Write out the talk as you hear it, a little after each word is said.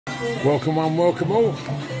Welcome one, welcome all.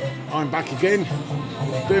 I'm back again,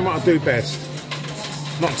 doing what I do best.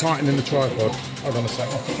 Not tightening the tripod. Hold on a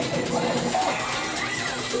second.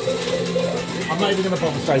 I'm not even going to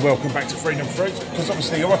bother to say welcome back to Freedom Fruits because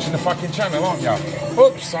obviously you're watching the fucking channel, aren't you?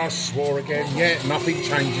 Oops, I swore again. Yeah, nothing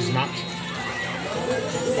changes much.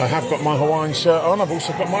 I have got my Hawaiian shirt on. I've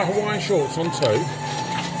also got my Hawaiian shorts on too.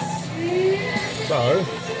 So,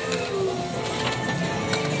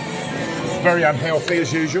 very unhealthy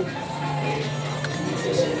as usual.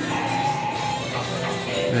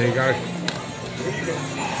 There you go.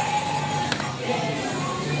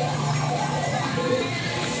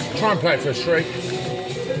 Try and play it for a streak.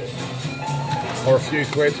 Or a few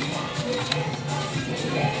quid.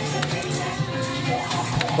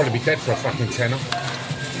 Probably be dead for a fucking tenner.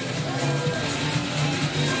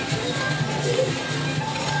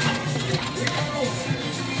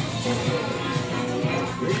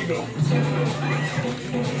 There you go.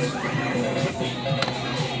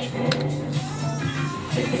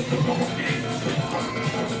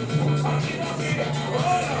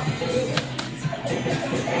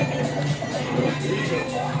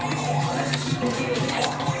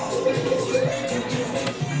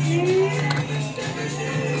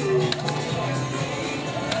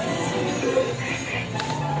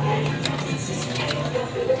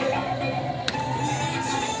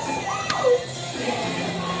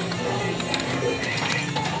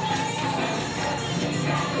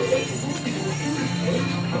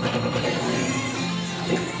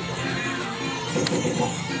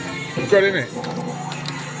 Good, isn't it?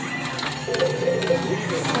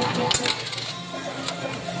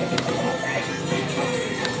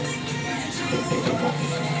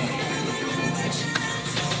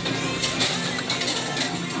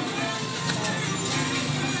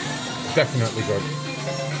 Definitely good.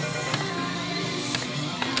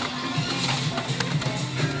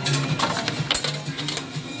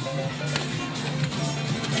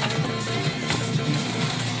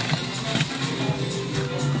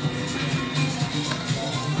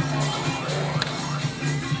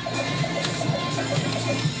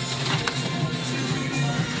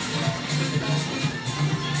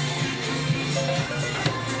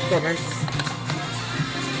 Go on then.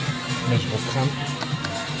 Miserable cunt.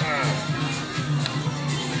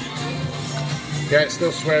 Yeah,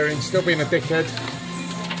 still swearing, still being a dickhead.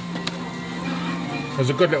 It was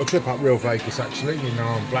a good little trip up Real Vegas actually, in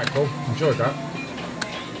Blackpool. Enjoyed that.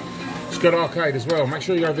 It's a good arcade as well, make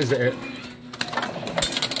sure you go visit it.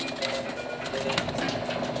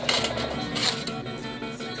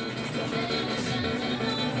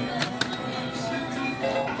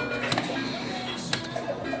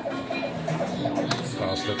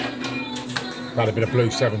 Bastard. Had a bit of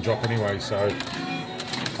blue 7 drop anyway, so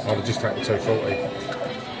I'd have just taken the 240.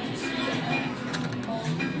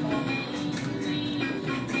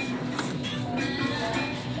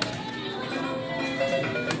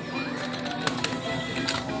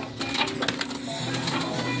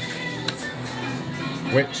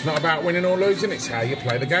 Which, not about winning or losing, it's how you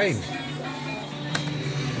play the game.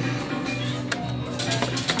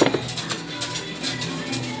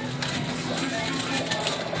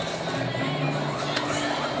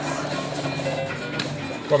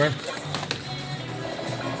 Come on then.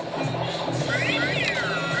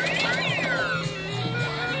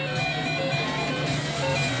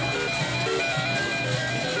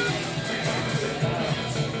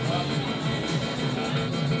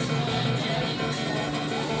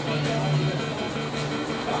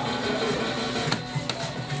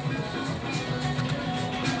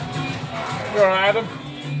 You alright, Adam?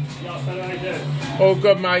 Yeah, fellow, how you doing? All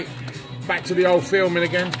good, mate. Back to the old filming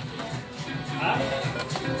again.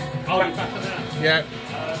 Oh, you're back on that? Yeah.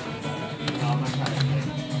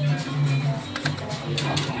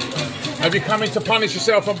 Have you come in to punish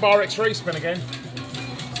yourself on Bar X3 spin again?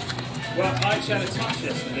 Well, I actually had a touch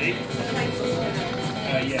yesterday.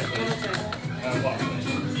 Yeah. What?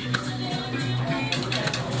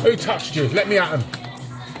 Who touched you? Let me at him.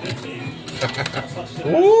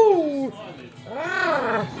 Ooh!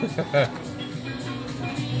 Ah.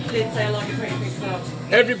 Did say I like a pretty big club.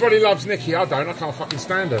 Everybody loves Nikki. I don't. I can't fucking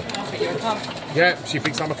stand her. I think you're a cunt. Yeah, she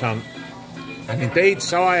thinks I'm a cunt. And indeed,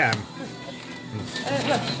 so I am.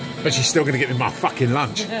 But she's still going to get me my fucking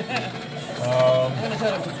lunch. I'm going to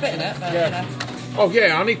tell them to spit in it, but Yeah. you know. Oh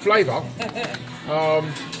yeah, I need flavour.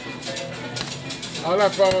 I'll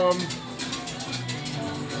have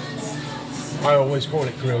I always call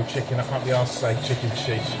it grilled chicken. I can't be asked to say chicken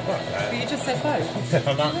cheese. Fuck that. But you just said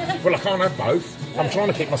both. Well, I can't have both. I'm trying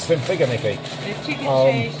to keep my slim figure, Nikki. It's chicken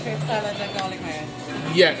cheese with salad and garlic mayo.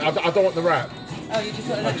 Yeah, I don't want the wrap. Oh, you just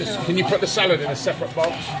want an Can you put the salad in a separate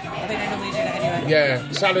box? I think they normally do that anyway.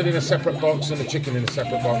 Yeah, salad in a separate box and the chicken in a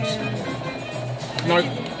separate box.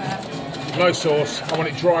 No sauce. I want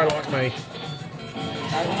it dry like me.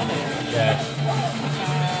 Yeah.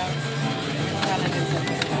 Salad in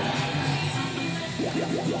separate.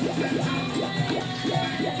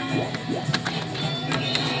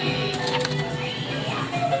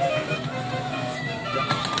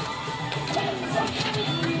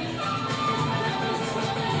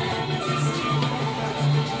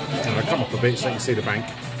 Come up a bit so you can see the bank.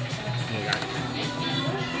 There you go.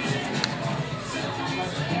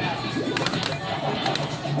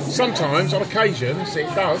 Sometimes, on occasions, it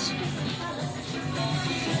does.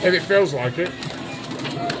 If it feels like it.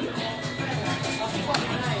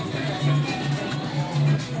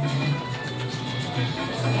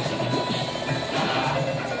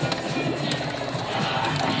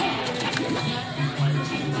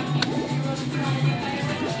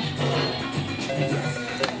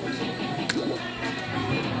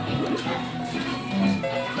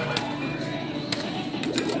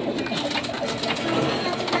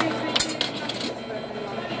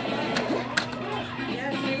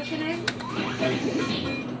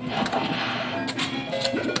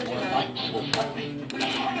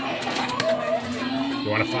 You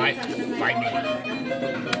want to fight? Fight me.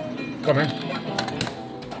 Come on.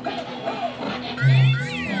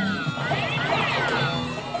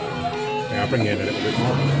 Yeah, I'll bring you in a little bit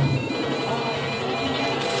more.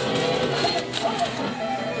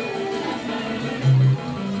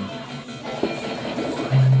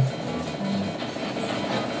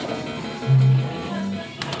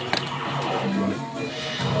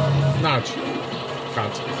 Nudge.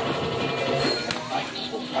 Can't.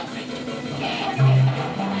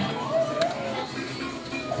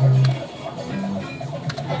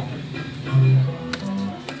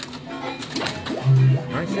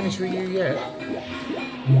 I ain't finished with you yet.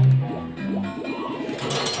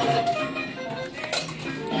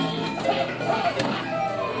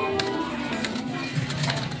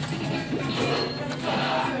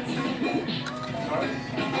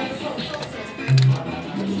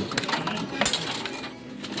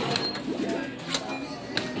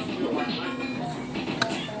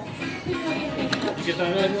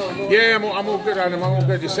 Yeah, I'm all good, Adam. I'm all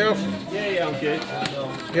good. Yourself? Yeah, I'm good.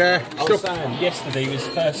 Yeah. I was saying, yesterday was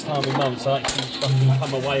the first time in months I actually fucking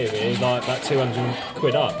come away with it, like about 200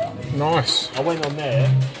 quid up. Nice. I went on there,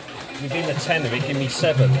 within the 10 of it, give me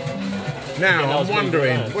 7. Now, I'm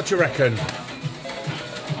wondering, what do you reckon?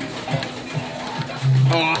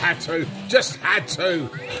 Oh, I had to. Just had to.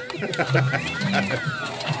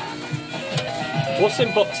 What's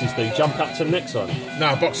in boxes do? Jump up to the next one?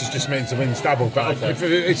 No, boxes just means the win's double, but Okay. if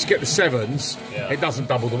it's get the 7s, Yeah. it doesn't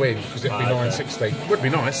double the win, because it'd be Okay. 960. Would be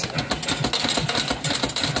nice.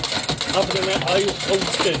 Other than that,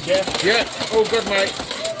 all's good, yeah? Yeah, all good, mate.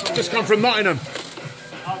 Just come from Nottingham.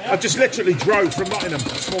 I just literally drove from Nottingham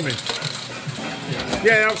this morning.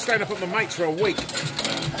 Yeah, I was staying up at my mate's for a week.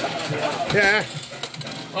 Yeah.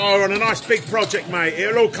 Oh, we're on a nice big project, mate.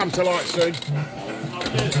 It'll all come to light soon.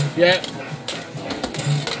 Yeah,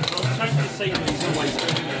 Change the scenery is always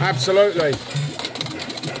good. absolutely.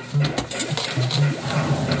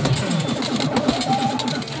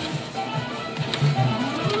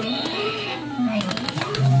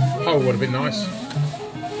 Oh, would have been nice.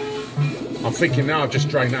 I'm thinking now I've just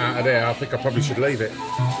drained it out of there. I think I probably should leave it.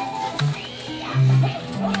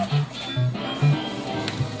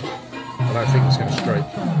 I don't think it's going to streak.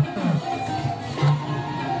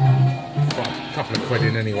 Got a couple of quid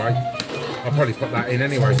in anyway. I'll probably put that in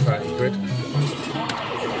anyway, 30 quid.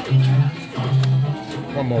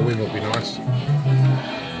 One more win would be nice.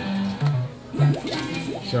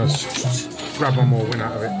 So I'll just grab one more win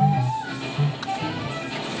out of it.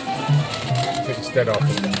 I think it's dead off.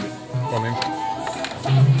 Gone in.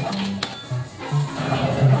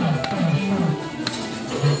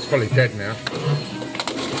 It's probably dead now.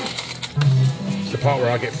 It's the part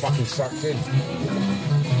where I get fucking sucked in.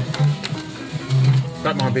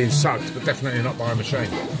 Don't mind being sucked, but definitely not by a machine.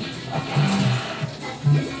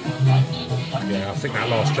 Yeah, I think that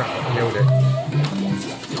last jackpot killed it.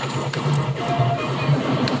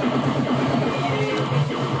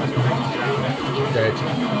 Dead.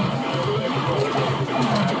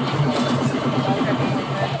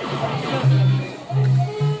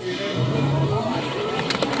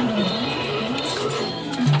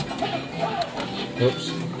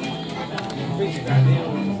 Oops.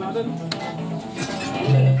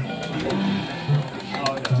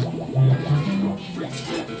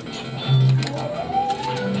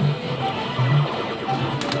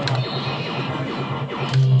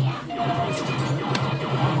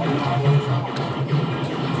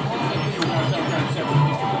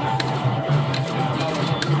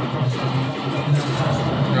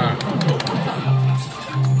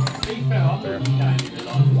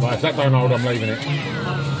 If that don't hold, I'm leaving it.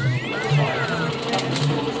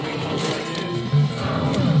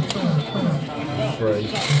 Three.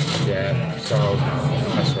 Yeah, so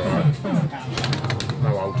that's alright. No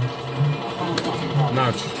hold.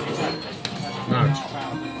 Nudge. Nudge.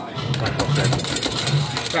 Back off then.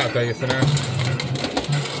 That'll do you for now.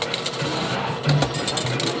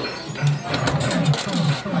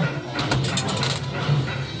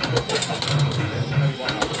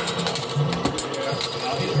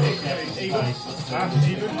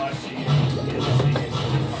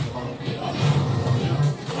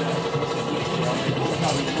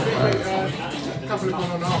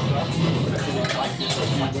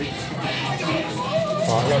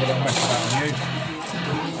 Right, rather than mess about on you.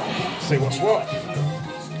 See what's what.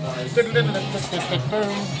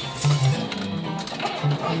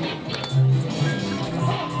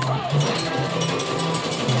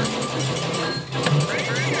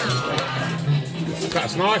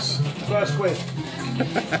 That's nice. First whiff.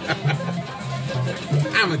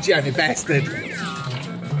 I'm a jammy bastard.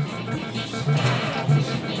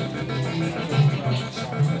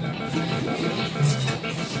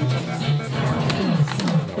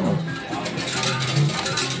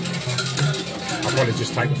 I'll probably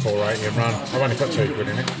just take the 480 and run. I've only got £2 in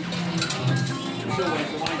it.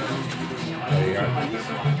 There you go.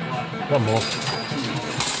 One more.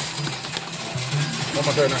 What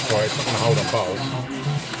am I doing that for? It's not going to hold on bowls.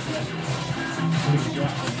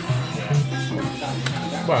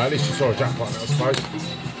 Well, at least you saw a jackpot in it, I suppose.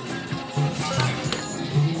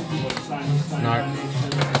 No.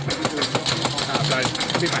 That'll do.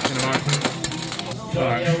 I'll be back in a moment.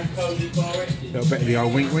 Right. A little bit of the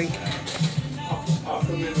old wink wink.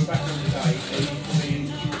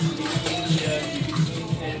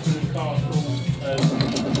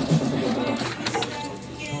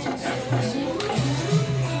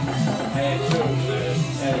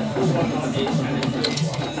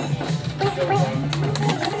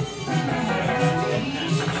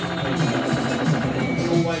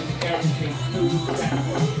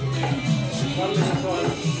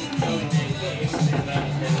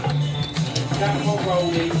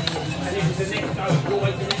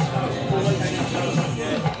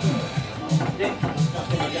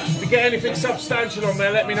 If you get anything substantial on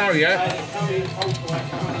there, let me know, yeah?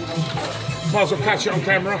 Might as well catch it on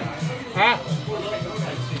camera. Huh?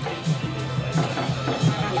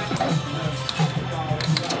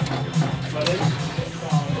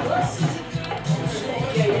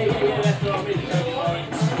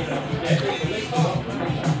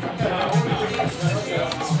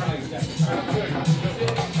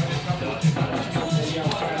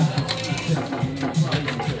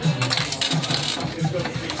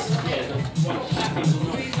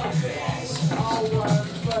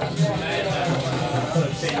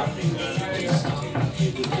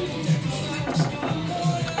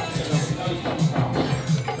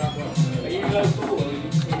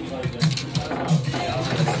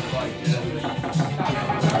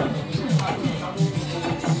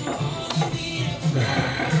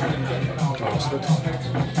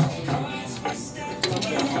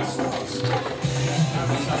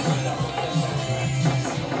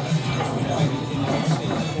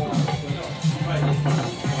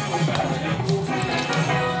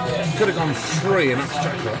 Could have gone 3 and that's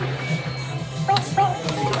jackpot.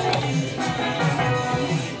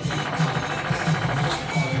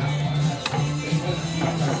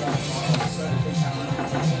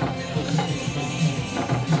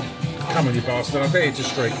 Come on, you bastard, I dare you to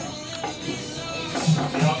streak.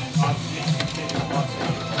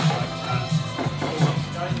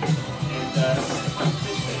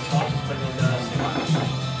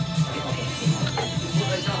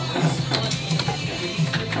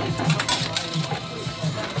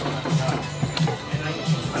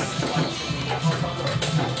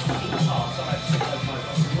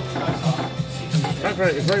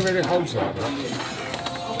 It very rarely holds like that.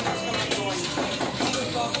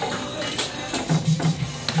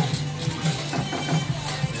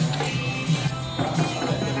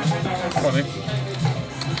 Funny.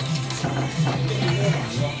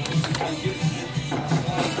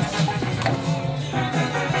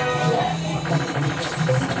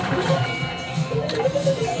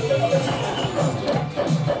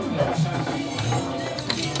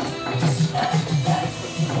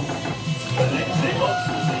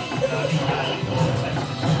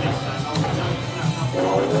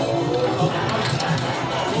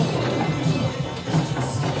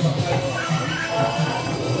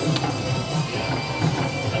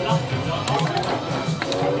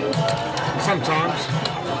 Sometimes.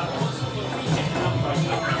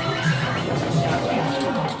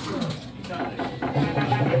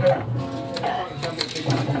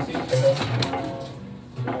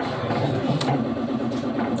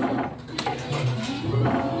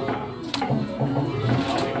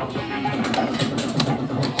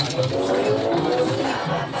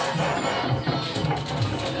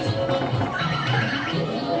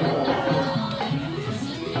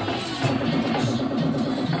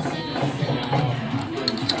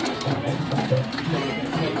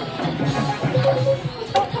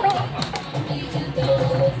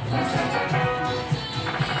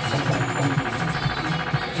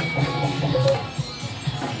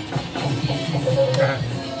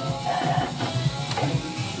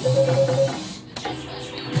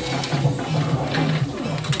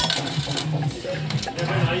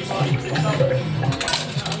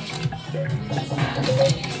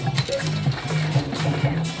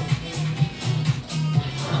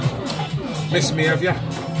 Miss me, have you?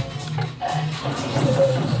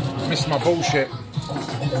 Miss my bullshit.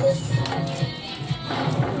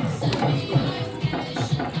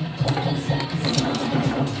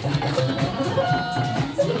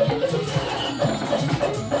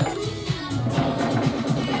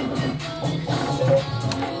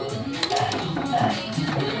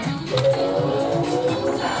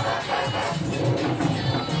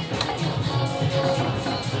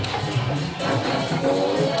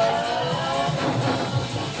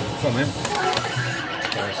 Come on, man.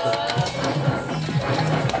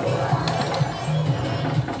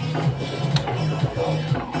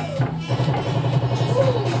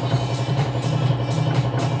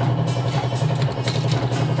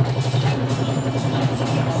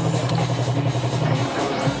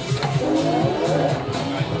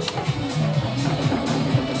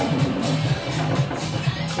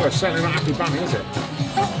 Well, it's certainly not Happy Bunny, is it?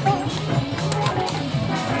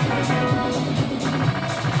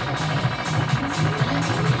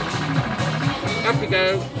 Up we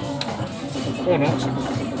go. Or not.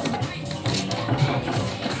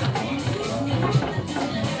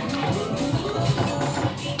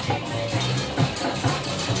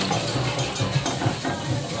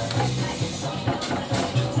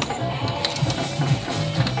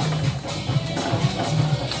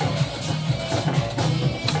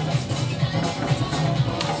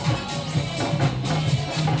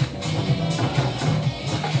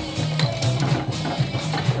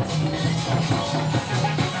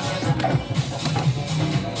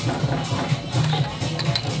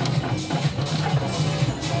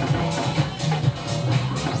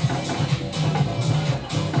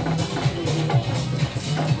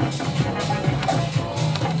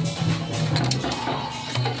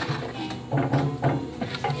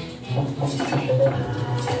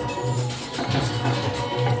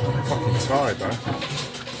 Tired though.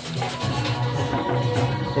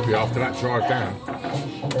 Probably after that drive down.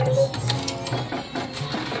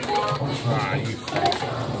 Ah, you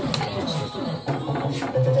bastard.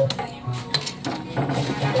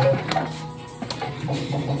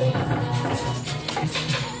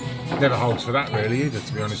 Never holds for that really either,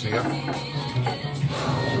 to be honest with you.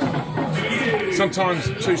 Sometimes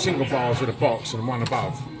 2 single bars with a box and one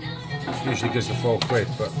above usually gives the £4,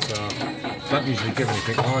 but don't usually give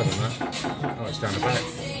anything higher than that. Oh, it's down the back.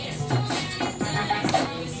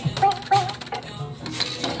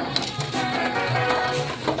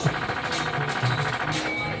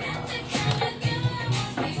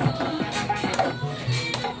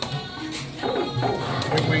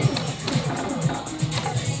 Wink, wink.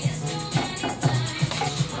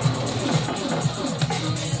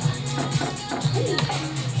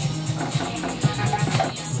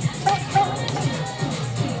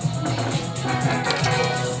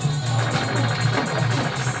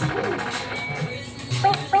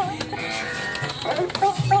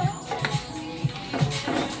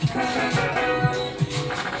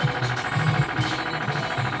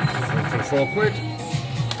 £4.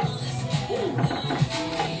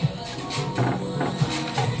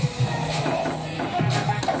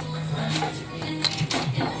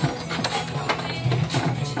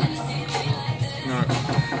 No.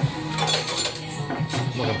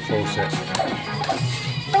 I'm not going to force it.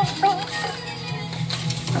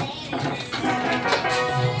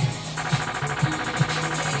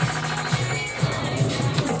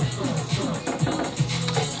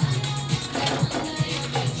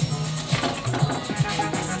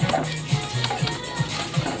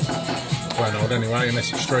 Quite old anyway,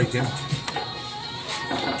 unless it's streaking.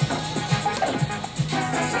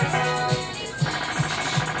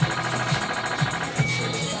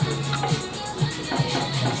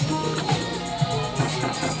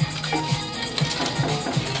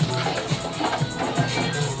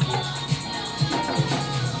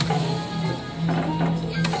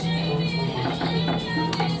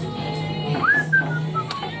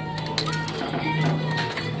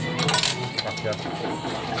 Fuck yeah.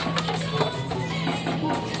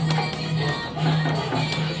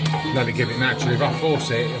 Let it give it naturally. If I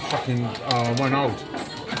force it, it fucking won't hold.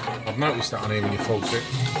 I've noticed that on here when you force it.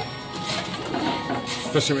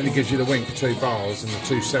 Especially when it gives you the wink 2 bars and the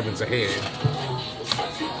 2 sevens are here,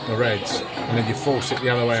 the reds, and then you force it the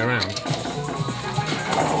other way around.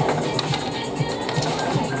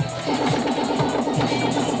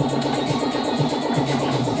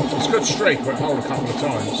 It's a good streak, but hold a couple of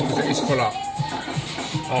times because it is full up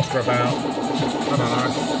after about, I don't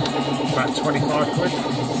know, about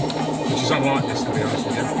 £25. Which is unlike this, to be honest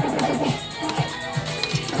with you.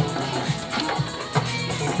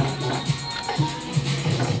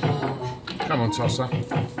 Come on, tosser.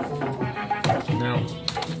 Now,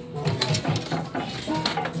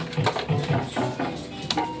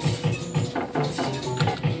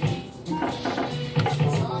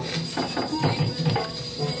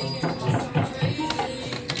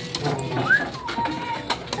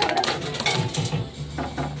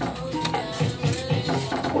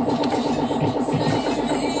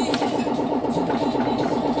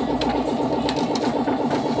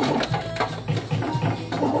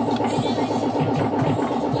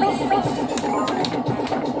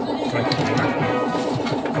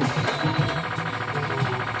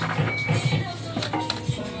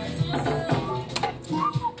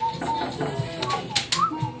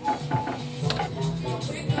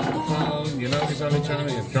 you know he's only trying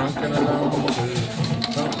to get drunk and alone too.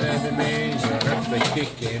 Don't ever me, you'll have to kick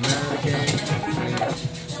him out again.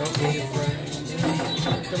 Don't be afraid,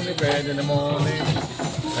 come to bed in the morning.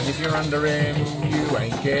 And if you're under him, you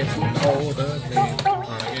ain't getting older than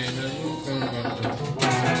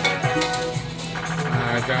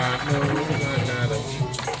I got moves, I got them.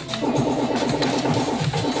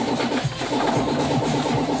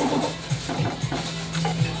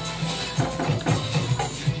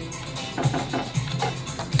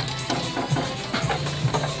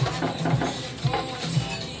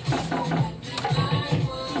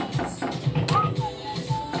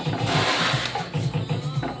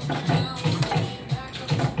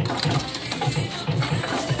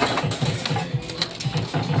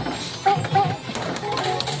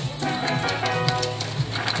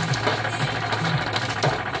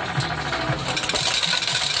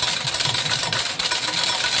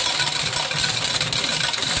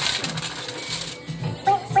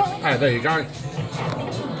 Oh, there you go. No,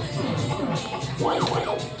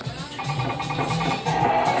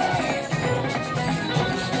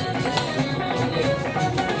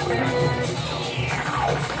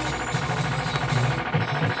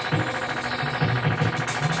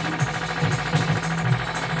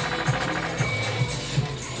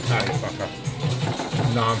 you fucker.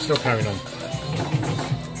 No, I'm still carrying on.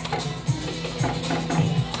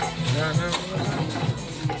 No, no.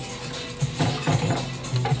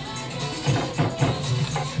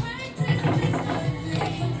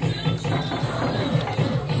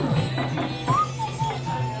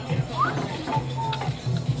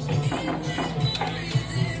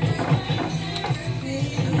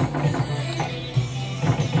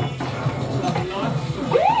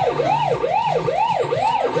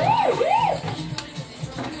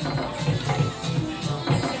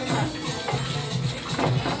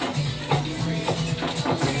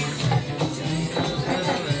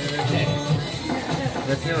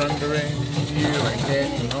 If you're under him, you ain't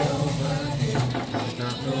getting over him.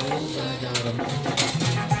 Got moves, I got them.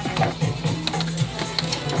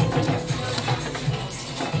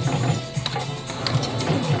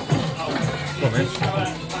 Come on, man.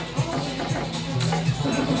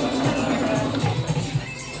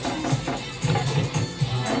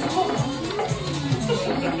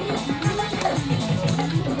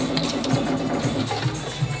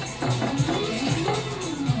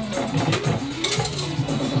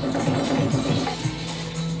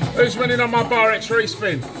 Who's winning on my bar X3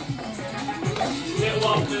 spin? Little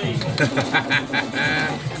old me.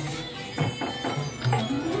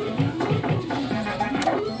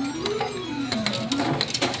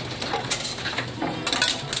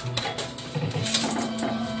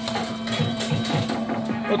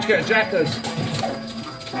 What'd you get, Jackers?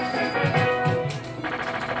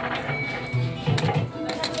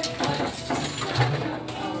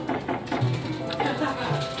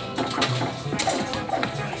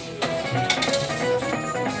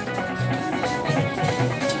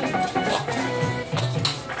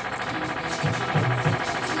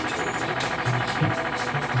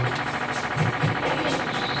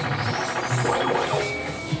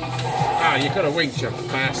 Ah, you got a wink, you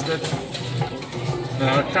bastard.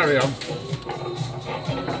 No, carry on.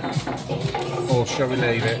 Or shall we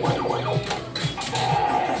leave it?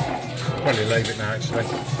 Probably leave it now, actually.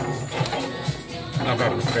 I've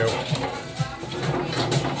had the feel.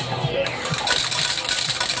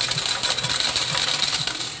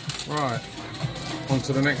 Right, on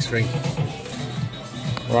to the next thing.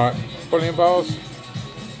 Right, bullion bars.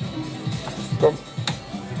 Come.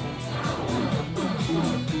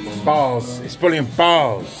 Bars, it's bullion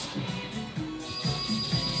bars.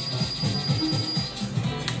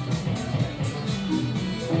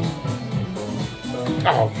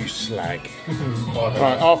 Oh, you slag.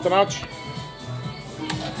 Right, after nudge.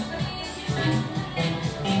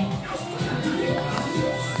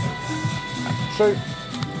 Shoot.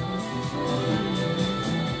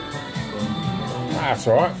 That's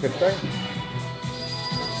alright, 15.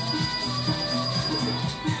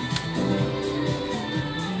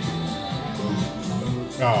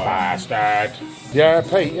 Oh, bastard. Yeah,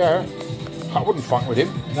 Pete, yeah. I wouldn't fight with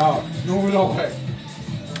him. No, nor would I. I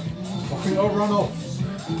think I'll run off.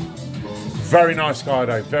 Very nice guy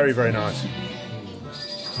though, very, very nice.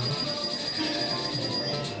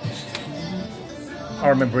 I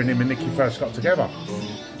remember when him and Nicky first got together.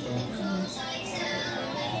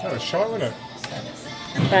 That was shy, wasn't it?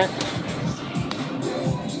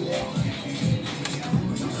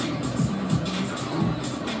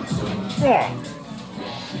 Oh.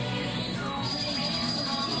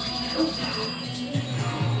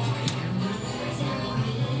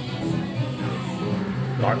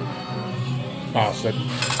 Right. said.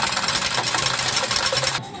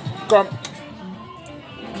 Go on.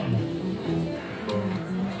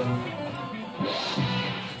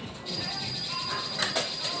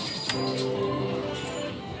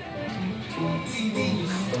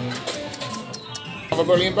 Other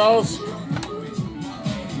bullion bars.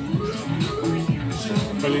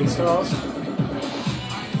 Billion stars.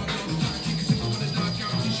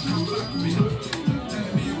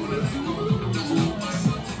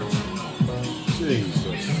 Jesus.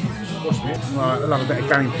 Watch me. Right, I'll have a bit of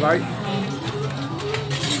gameplay.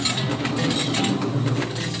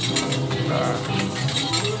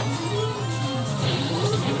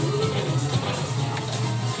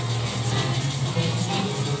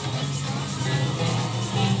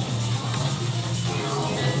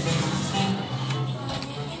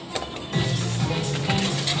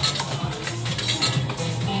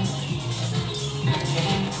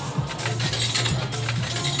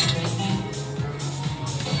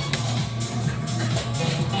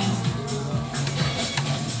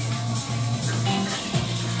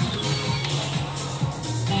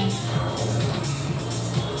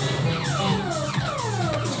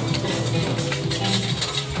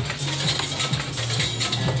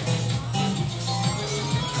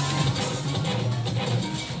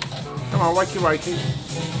 Come on, wakey wakey.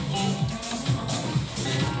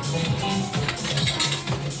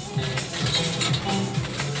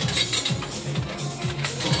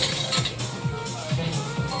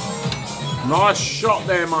 Nice shot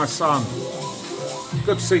there, my son.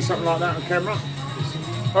 Good to see something like that on camera.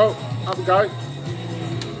 Oh, have a go.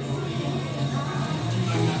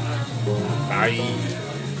 Aye.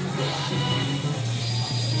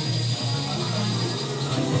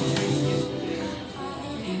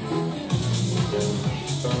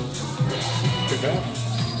 Good there.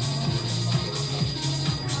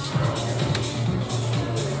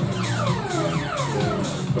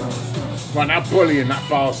 Right now, bullying that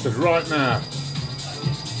bastard right now.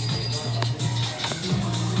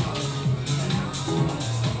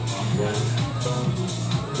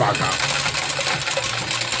 Bugger.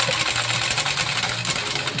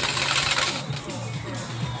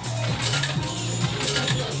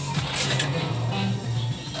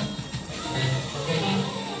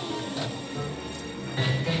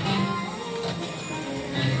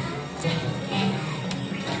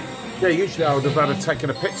 Yeah, usually I would have had taken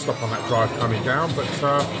a pit stop on that drive coming down, but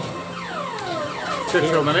didn't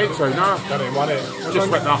feel the need to, no. Done it, won it. Just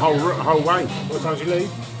went the whole way. What time did you leave?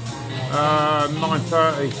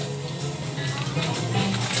 9:30.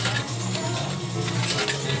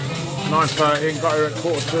 9:30 and got here at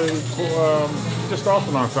just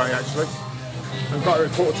after 9:30 actually, and got here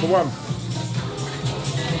at 1:45.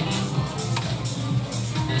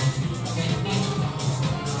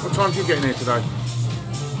 What time did you get in here today?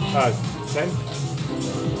 10.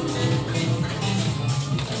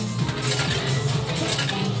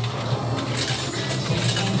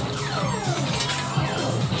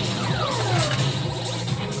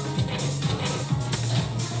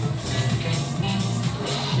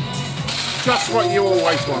 Just what you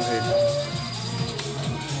always wanted.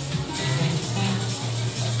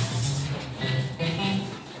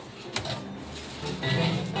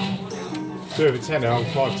 Two of a tenner on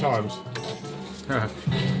 5 times.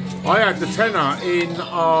 I had the tenner in,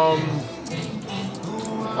 oh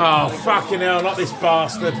fucking hell, not this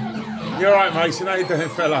bastard. You alright, Mason? How you doing,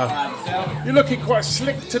 fella? You're looking quite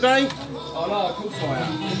slick today. Oh no, of course I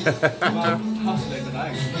am. I'm hustling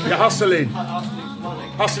today. You're hustling. Hustling for money.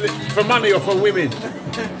 Hustling for money or for women?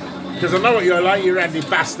 Because I know what you're like, you randy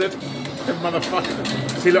bastard. Motherfucker.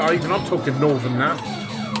 See, look, even I'm talking northern now.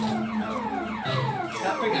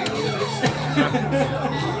 That thing ain't good, is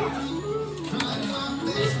it?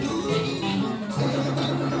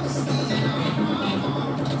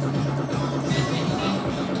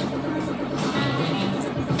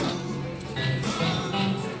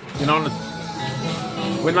 You know,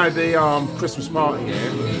 when they had the Christmas party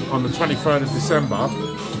here on the 23rd of December,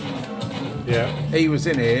 Yeah. he was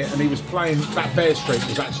in here and he was playing, that Bear Street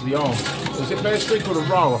was actually on. Was it Bear Street or the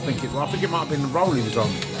Roll? I think it might have been the Roll he was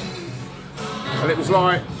on. And it was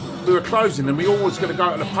like, we were closing and we all was going to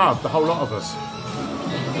go to the pub, the whole lot of us.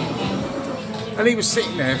 And he was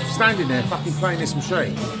sitting there, standing there, fucking playing this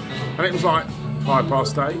machine. And it was like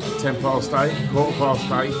 8:05, 8:10,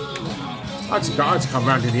 8:15. I had to come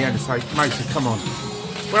round in the end and say, mate, come on.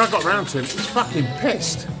 When I got round to him, he was fucking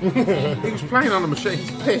pissed. He was playing on the machine,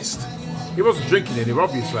 he was pissed. He wasn't drinking in here,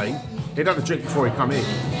 obviously. He'd had a drink before he come in.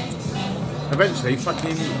 Eventually,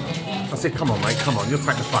 I said, come on, mate, come on, you'll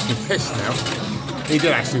take the fucking piss now. He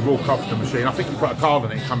did actually walk off the machine. I think he put a card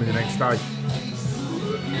on it and come in the next day.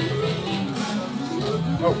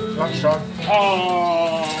 Oh, lunchtime.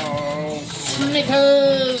 Oh,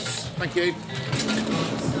 Snickers! Thank you.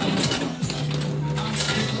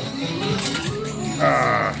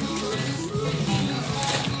 Ah.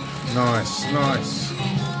 Nice, nice.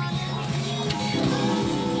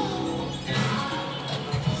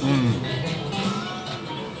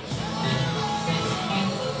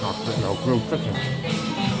 Nice little old grilled chicken.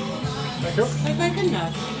 Thank you. Like bacon now.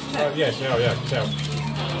 Yes, yeah, tell.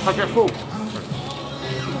 I get full.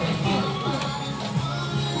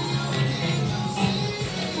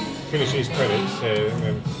 Finish these credits and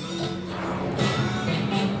then.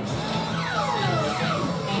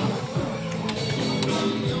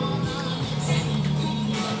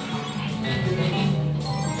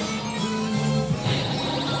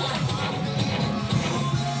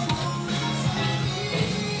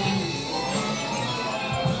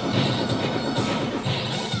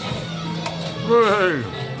 Woo!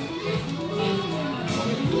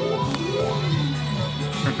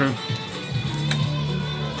 Okay.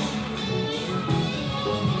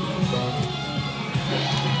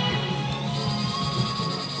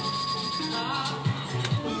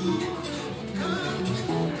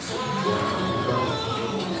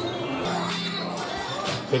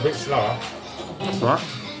 A bit slower. That's right.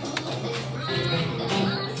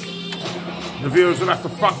 The viewers will have to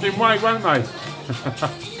fucking wait, won't they?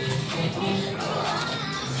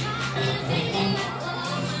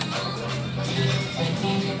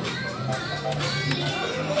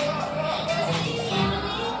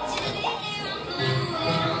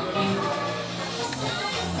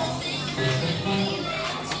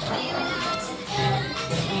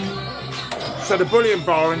 So the bullion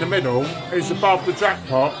bar in the middle is above the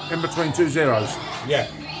jackpot in between two zeros. Yeah.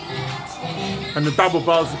 And the double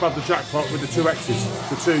bar is above the jackpot with the two X's.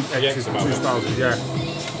 The two X's, the above two it. stars, yeah.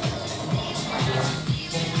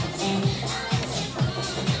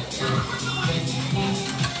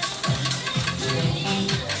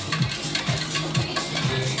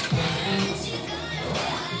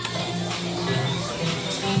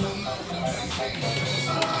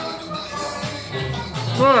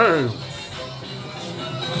 Whoa!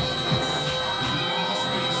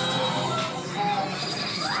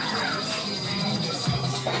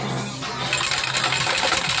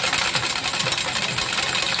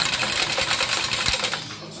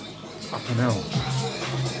 Fucking hell.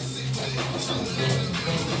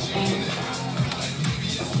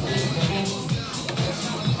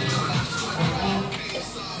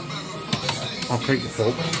 I'll keep the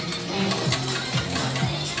fork.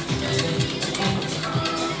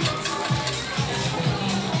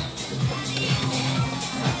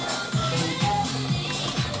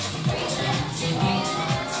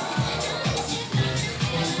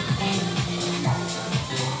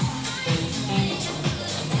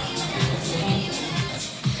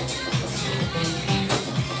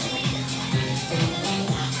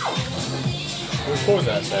 We'll pause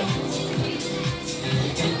that then.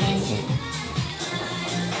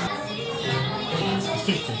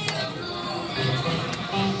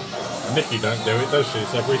 Nikki don't do it, does she?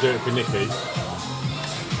 So if we do it for Nikki.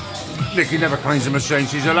 Nikki never cleans the machine,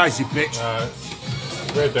 she's a lazy bitch.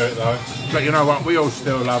 We'll do it though. But you know what, we all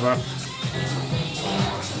still love her.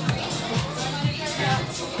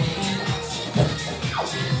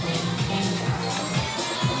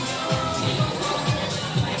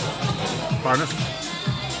 Bonus.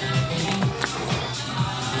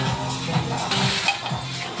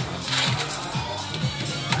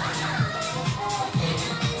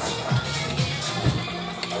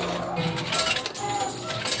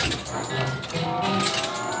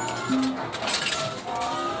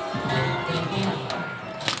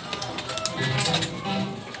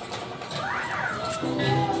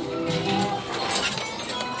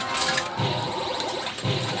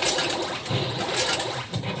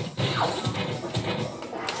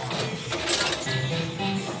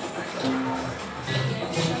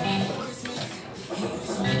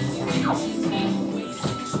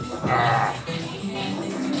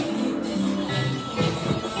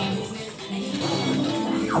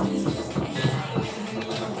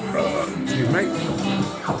 Excuse me.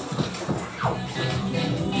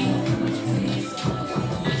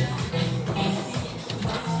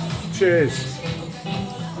 Cheers.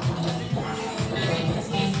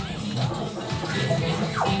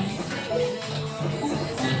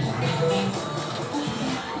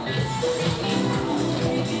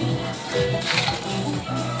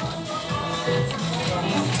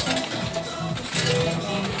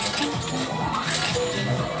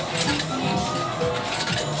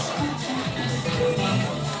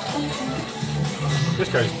 This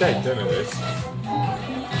goes dead, doesn't it? This.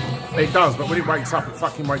 It does, but when it wakes up, it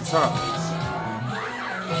fucking wakes up.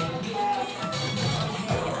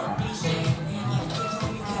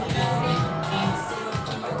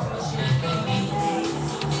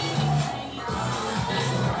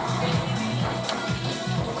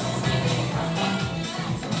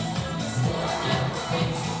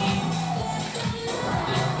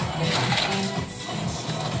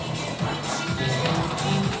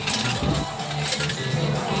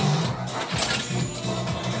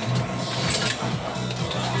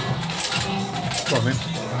 Go on then.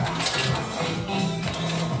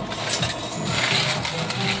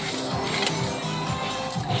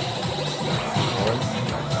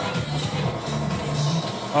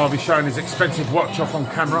 Harvey showing his expensive watch off on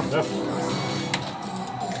camera. Yep.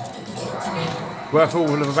 Worth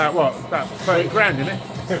all of about what? About 30 grand, isn't it?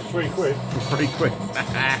 £3. 3 quid.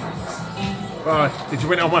 Oh, did you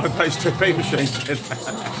win it on one of those 2p machines?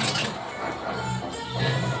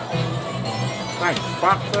 Thanks,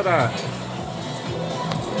 fuck for that.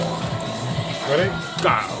 Ready?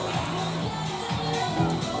 Go.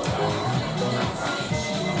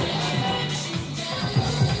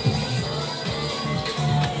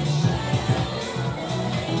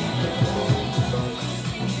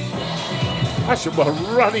 I should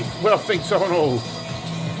well think so on all.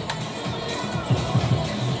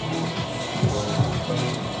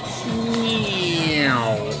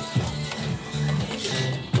 Meow.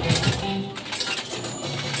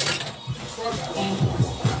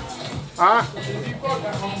 Ah?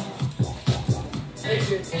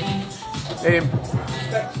 Him.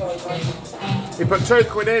 He put 2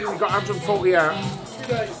 quid in and got 140 out.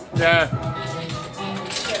 Yeah.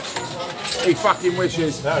 He fucking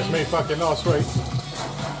wishes. That was me fucking last week.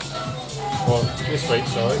 Well, this week,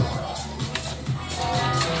 sorry.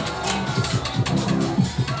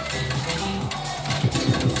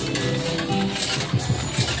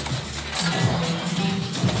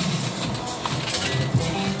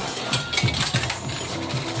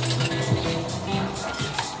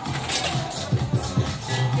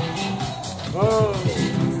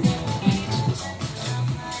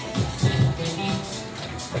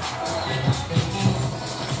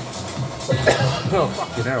 Oh,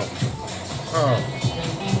 fucking hell. Oh.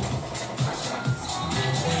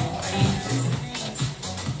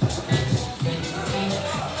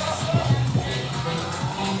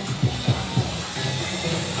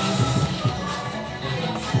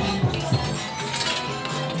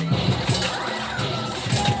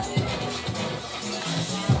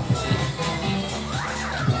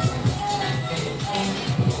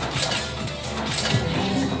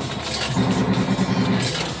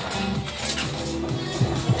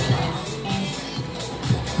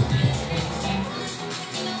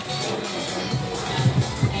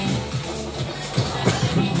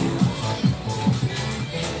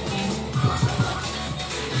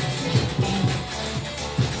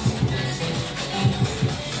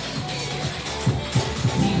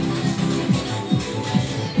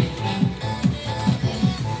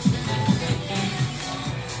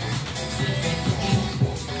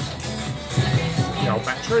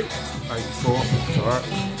 Battery 84. It's alright.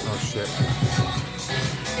 Oh shit.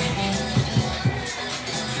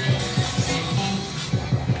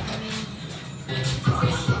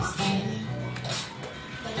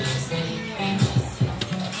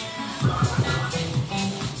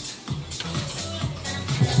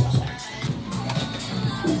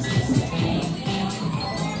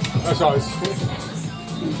 That's nice.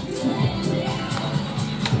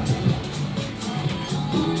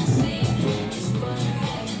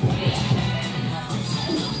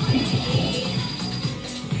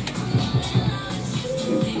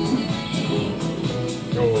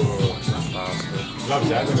 Loves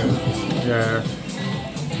that, doesn't it? Yeah.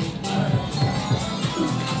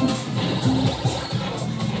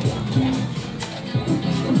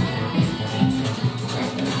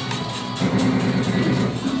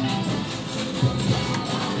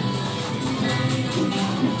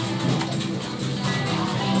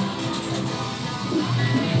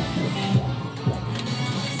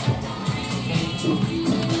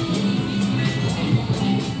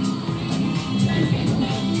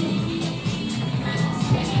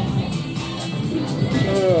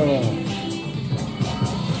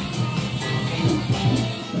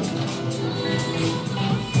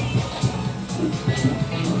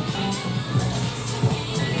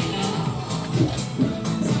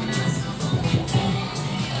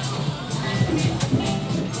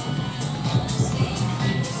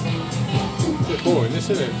 Boring,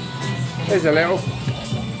 isn't it? There's a little.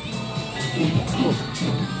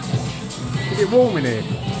 Is it warm in here?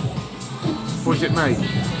 Or is it me?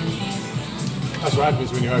 That's what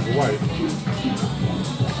happens when you're overweight.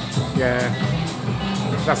 Yeah.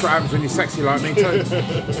 That's what happens when you're sexy like me too.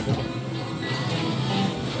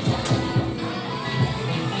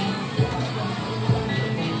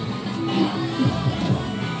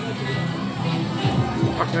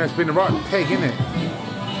 Fucking it's been the right peg, isn't it?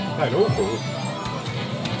 Played awful.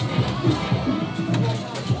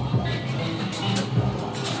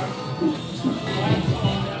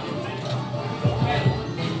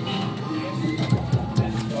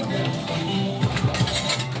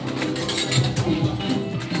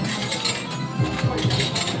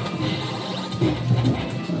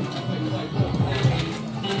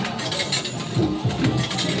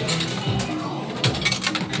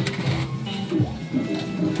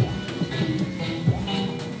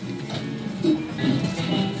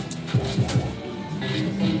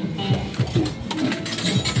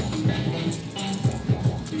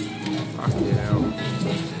 Fucking hell.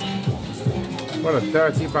 What a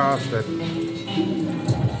dirty bastard.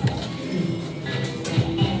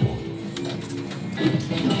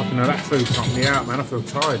 Fucking hell, that food knocked me out, man. I feel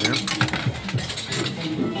tired now.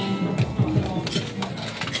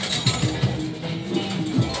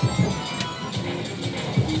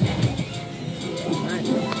 Hey,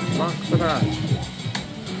 fuck for that.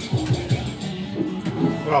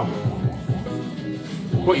 Well,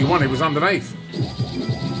 What you wanted was underneath.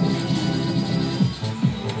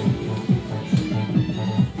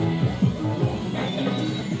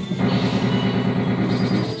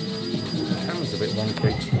 Camera's a bit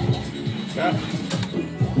wonky. yeah.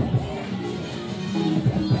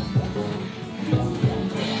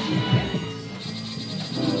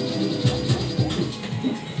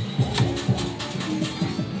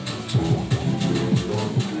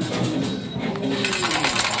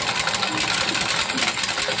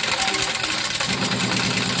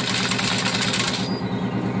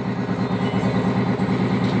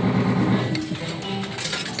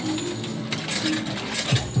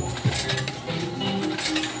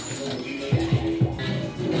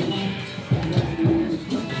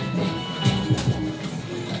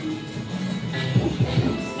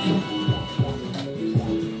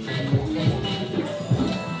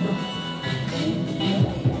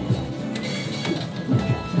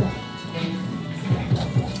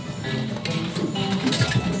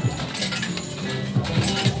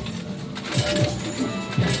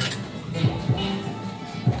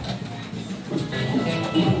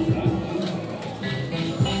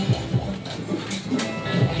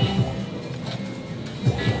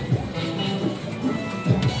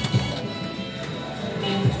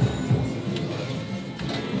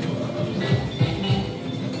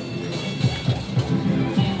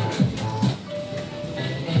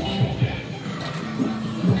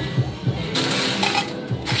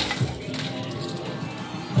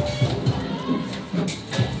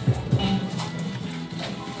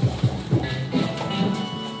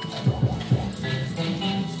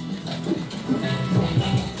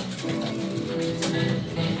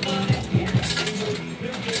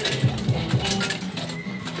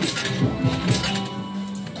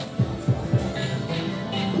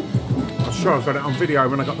 Sure, I've got it on video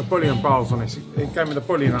when I got the bullion bars on it. It gave me the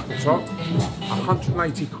bullion at the top.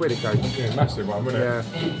 180 quid it gave me. Yeah, massive one, wasn't it?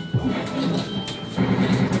 Yeah.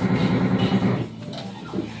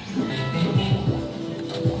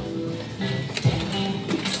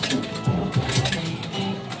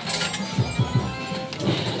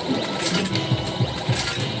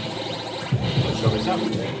 So it's up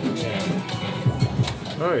there.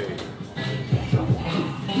 Hey.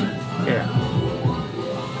 Yeah.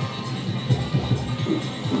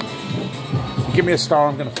 Give me a star,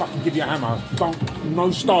 I'm gonna fucking give you a hammer. Don't, no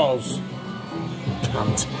stars.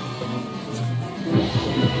 Cunt.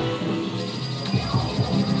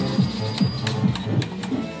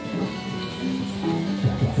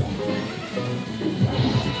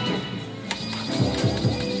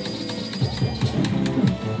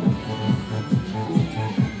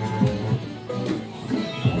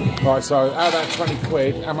 Right, so out of that 20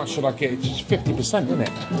 quid, how much should I get? It's just 50%, isn't it?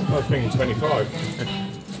 I was thinking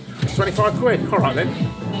 25. 25 quid, all right then.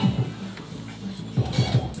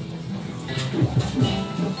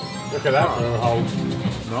 Look at that for a hold.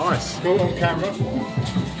 Nice. Go on camera.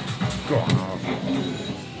 Go on,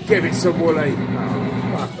 Harv. Give it some woolly.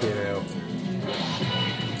 Oh, fucking hell.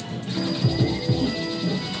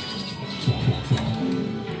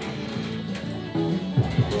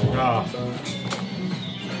 Ah,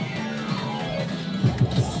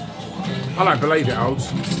 I don't believe it, Olds.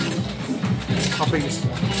 I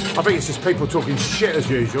think it's just people talking shit as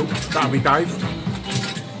usual. That'll be Dave.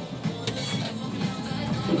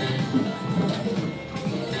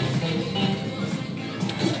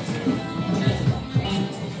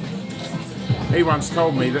 He once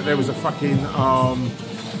told me that there was a fucking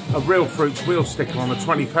a Real Fruits wheel sticker on the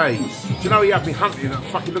 20p. Do you know he had me hunting and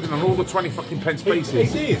fucking looking on all the 20 fucking pence He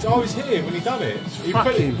pieces? did. I was here when he done it. He put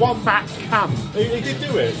Fucking it one. fat cunt. He did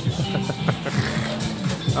do it.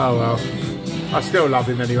 Oh well. I still love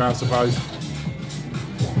him anyway, I suppose.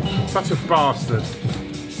 Such a bastard.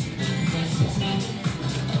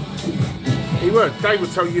 He would. They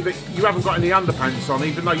would tell you that you haven't got any underpants on,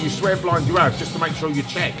 even though you swear blind you have, just to make sure you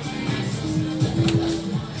check.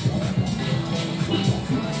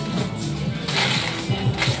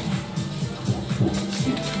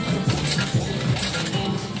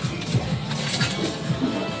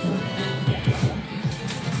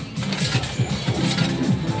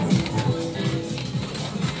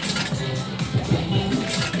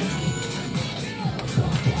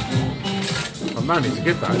 I've known him to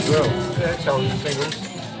get that as well. Yeah, shoulders and singles.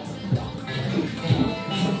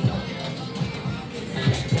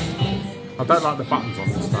 I don't like the buttons on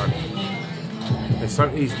this though. They're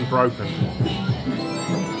so easily broken.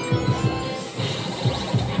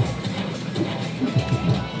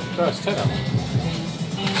 First tenner.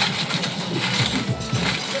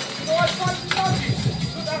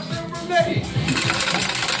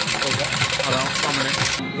 Hold on, 1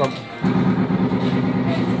 minute. Go on.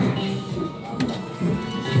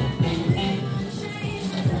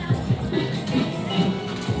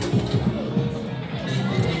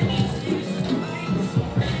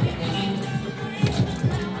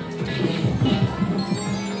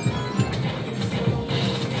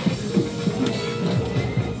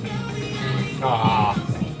 Ah.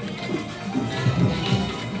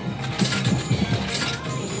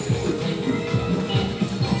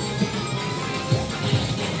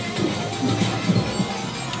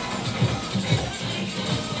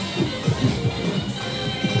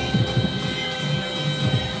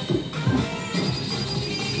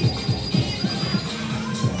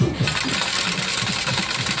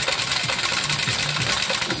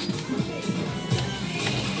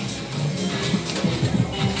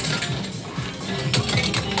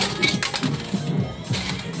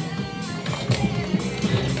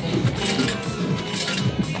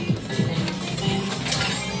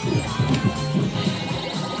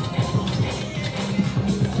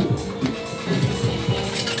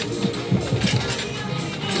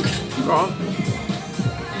 Go on.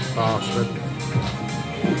 Bastard.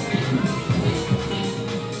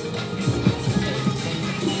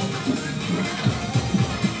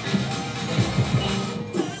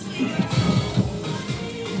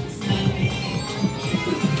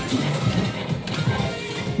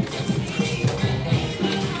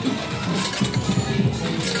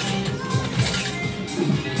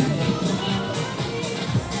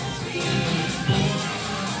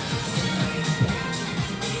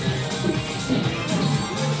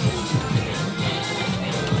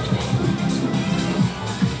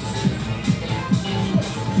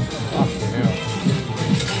 Fucking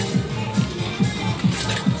hell.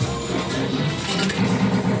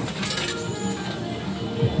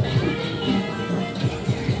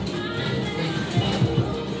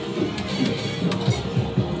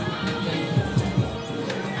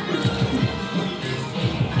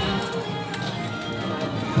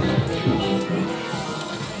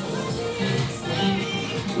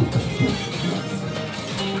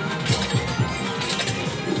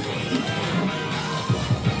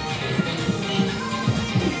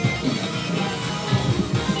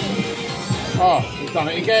 Oh, we've done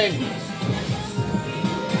it again.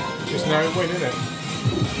 Just now win, isn't it?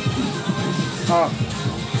 Oh,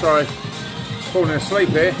 sorry. Falling asleep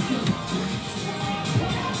here.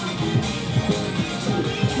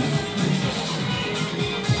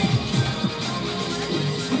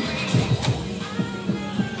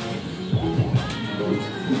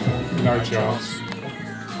 No chance.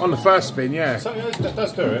 On the first spin, yeah. So that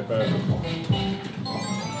does do it, but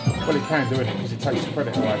Well, it can do it because it takes the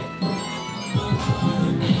credit away.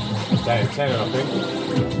 stay at 10, I think.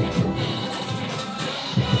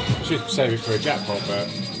 Should save it for a jackpot, but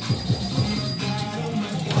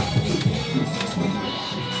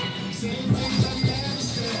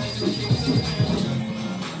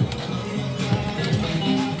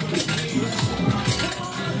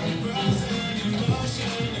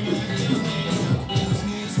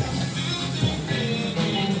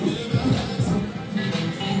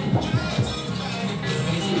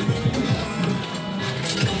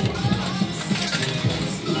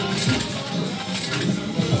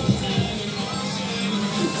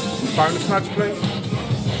Bonus nudge, please.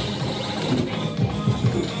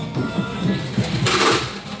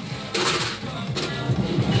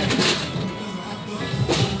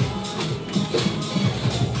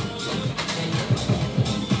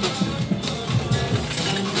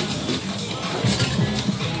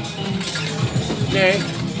 here.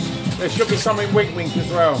 There should be some in Wink Wink as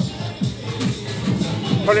well.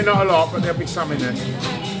 Probably not a lot, but there'll be some in there.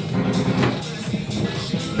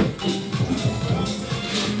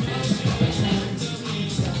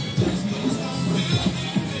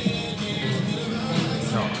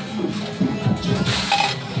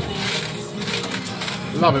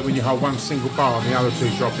 Love it when you hold one single bar and the other two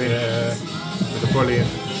drop in with the bullion.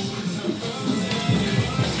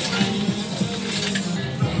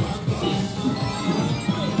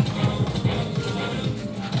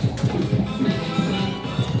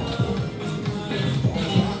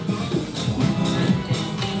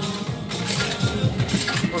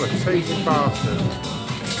 What a teasing bastard.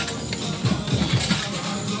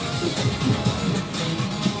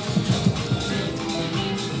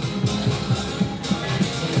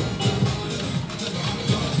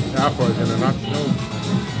 I thought it was international.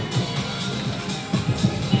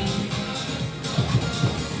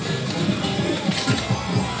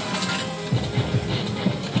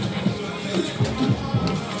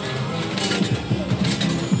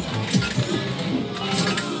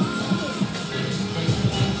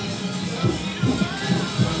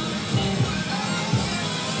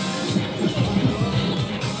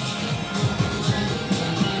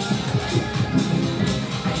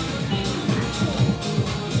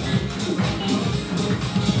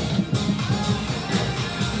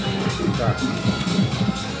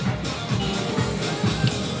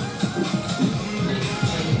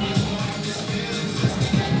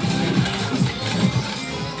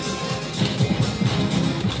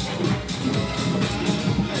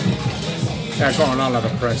 Yeah, go on, I'll have a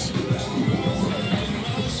press.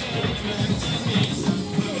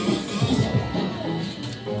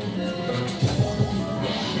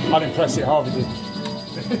 I didn't press it, Harvey did.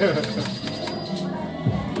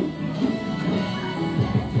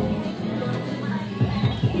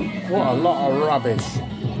 What a lot of rubbish.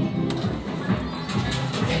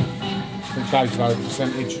 Okay, low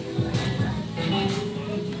percentage.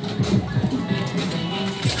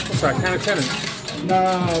 What's that, can of tenant?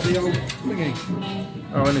 Nah, the old thingy.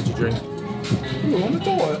 Oh, energy drink. You on a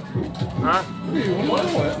diet? Huh? You on a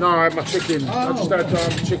diet? No, I had my chicken. I just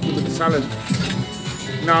had chicken with the salad.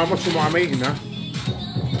 No, I'm watching what I'm eating now.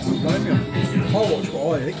 Blame you. I'll watch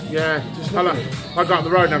what I eat. Yeah, I'll go up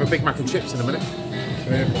the road and have a Big Mac and chips in a minute.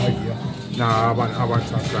 Fair play, yeah. No, I won't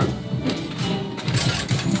touch that.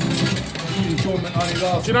 Enjoyment only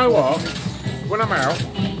lasts. Do you know what? When I'm out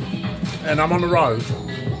and I'm on the road,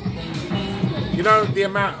 you know the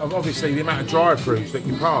amount of drive-throughs that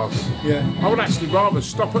you pass. Yeah. I would actually rather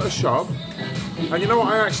stop at a shop, and you know what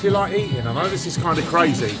I actually like eating. I know this is kind of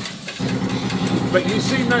crazy, but you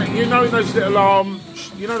see that those little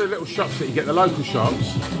you know the little shops that you get, the local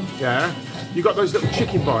shops, yeah. You got those little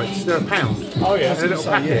chicken bites. They're £1. Oh yeah, in a little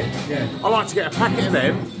packet. Yeah. I like to get a packet of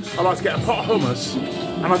them. I like to get a pot of hummus,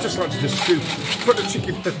 and I just like to just put the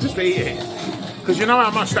chicken, just eat it, because you know how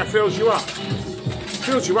much that fills you up.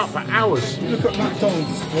 Fills you up for hours. Look at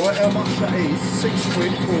McDonald's, right? How much that is? £6 for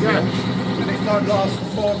a meal, and it don't last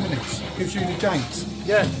for 5 minutes. Gives you the janks.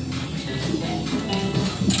 Yeah.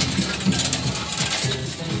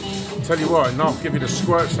 Tell you what, and I'll give you the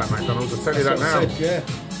squirts that McDonald's. I'll tell you that That's now. what I said, yeah.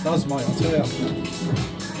 Does, mate, I'll tell you.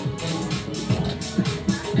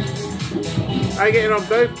 How you getting on,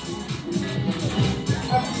 dude?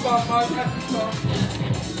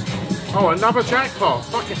 Oh, another jackpot.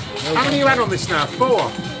 Fucking. How many you had on this now? 4?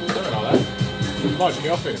 Something like that. Might be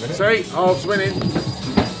off in a minute. See, Harv's winning.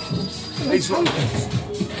 He's not.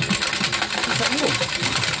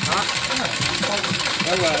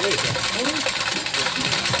 Oh, well, it is.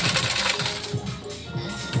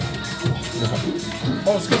 I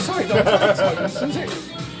was going to say, don't take tokens, is it?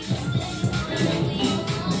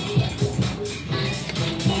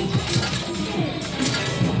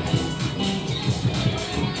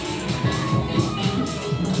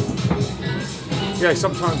 Yeah,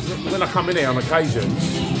 sometimes when I come in here on occasions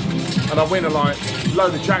and I win a load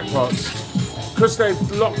of jackpots, because they've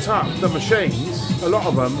locked up the machines, a lot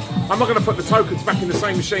of them, I'm not going to put the tokens back in the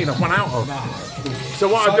same machine I've won out of. So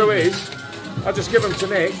what I do is, I just give them to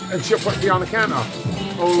Nick and she'll put it behind the counter,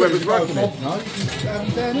 or whoever's working it. No,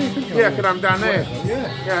 down here, couldn't you? Yeah, I could have them down there.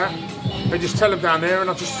 Yeah. Yeah. They just tell them down there, and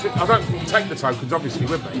I don't take the tokens obviously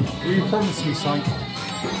with me. Will you promise me something?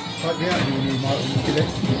 Take me out in your new motor and get it.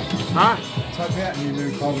 Huh? Take me out in your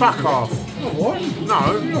new car. Fuck off. Oh, what?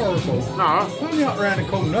 No. You're horrible. No. Only up round the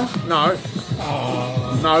corner. No.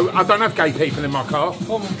 No, I don't have gay people in my car.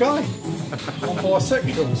 I'm gay. I'm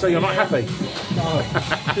bisexual. So you're not happy? No.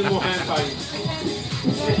 2 more hand paintings.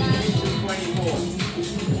 20 more.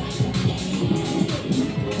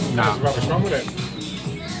 No. That's rubbish wrong with it.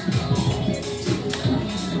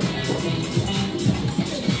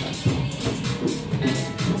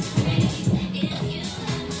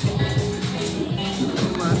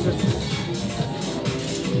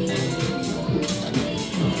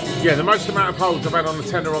 Yeah, the most amount of holds I've had on the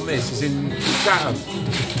tenner on this is in Chatham.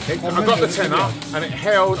 I got the tenner and it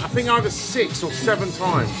held, I think either 6 or 7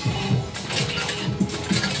 times.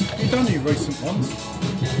 You done any recent ones?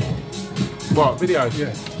 What, videos?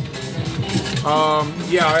 Yeah.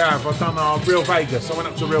 Yeah, I have. I've done Real Vegas. I went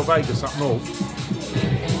up to Real Vegas up north.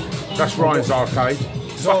 That's Ryan's arcade.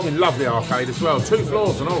 Fucking lovely arcade as well. 2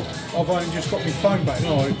 floors and all. I've only just got my phone back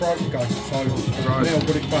now. It broke again, so now I've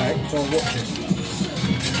got it back, so I'll watch it.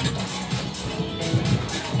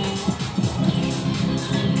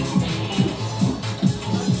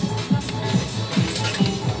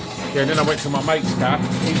 Yeah, and then I went to my mate's gaff.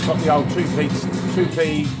 He's got the old 2p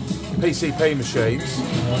PCP machines.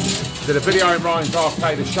 Did a video in Ryan's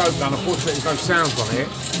arcade of Shogun. Unfortunately, there's no sounds on it.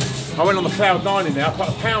 I went on the Cloud 9 in there. I put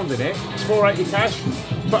 £1 in it. It's 480 cash.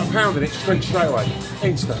 Put £1 in it straight away,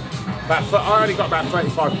 instant. I only got about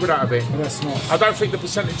 35 quid out of it. Oh, that's nice. I don't think the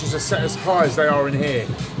percentages are set as high as they are in here.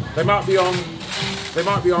 They might be on.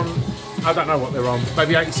 I don't know what they're on.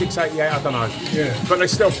 Maybe 86, 88. I don't know. Yeah. But they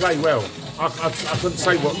still play well. I couldn't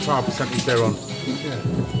say what type percentage they're on. Yeah.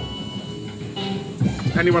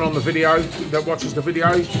 Anyone on the video that watches the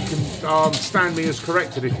video, you can stand me as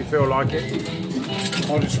corrected if you feel like it.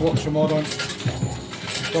 I just watch them. I don't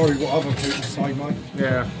worry what other people say, mate.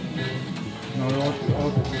 Yeah. No, I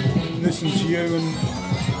listen to you and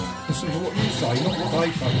listen to what you say, not what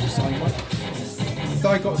they fucking say, mate. If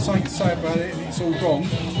they got something to say about it and it's all wrong,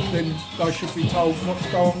 then they should be told not to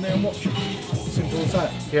go on there and watch it. Simple as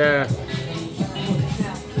that. Yeah.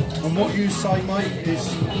 And what you say, mate,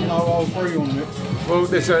 is, you know, I'll agree on it. Well,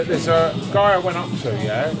 there's a guy I went up to,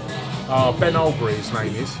 yeah. Ben Olbury, his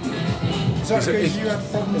name is. Is that because you had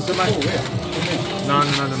problems before, yeah? No.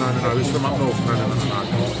 He's from up north.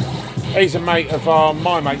 No. He's a mate of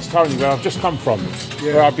my mate's Tony, where I've just come from.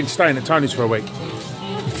 Yeah. Where I've been staying at Tony's for a week.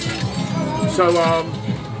 So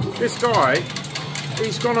this guy,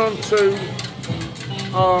 he's gone on to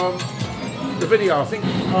the video. I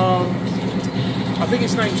think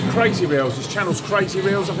his name's Crazy Reels. His channel's Crazy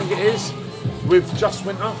Reels, I think it is, with Just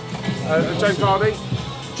Winter, James Hardy.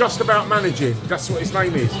 Just About Managing, that's what his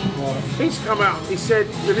name is. Right. He's come out, he said,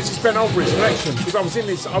 this is Ben Olbury's collection, because I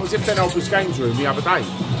was in Ben Olbury's games room the other day,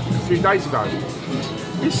 a few days ago.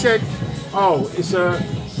 He said, oh, it's a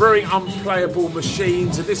very unplayable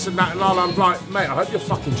machines and this and that, and I'm like, mate, I hope you're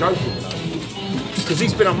fucking joking, you know? Because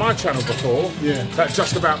he's been on my channel before, yeah. That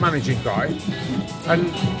Just About Managing guy. And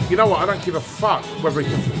you know what, I don't give a fuck whether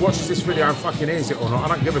he watches this video and fucking hears it or not,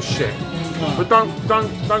 I don't give a shit. No. But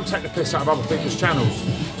don't take the piss out of other people's channels.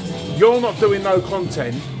 You're not doing no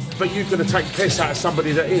content, but you're going to take piss out of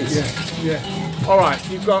somebody that is. Yeah. Alright,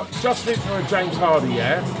 you've got Just Winter and James Hardy,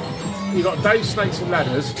 yeah? You've got Dave Snakes and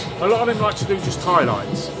Ladders. A lot of them like to do just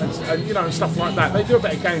highlights and you know, and stuff like that. They do a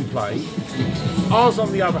bit of gameplay. Ours,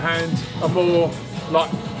 on the other hand, are more like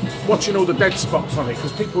watching all the dead spots on it,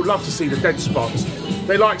 because people love to see the dead spots.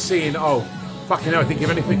 They like seeing, oh, fucking hell, I didn't give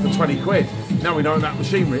anything for 20 quid. Now we know that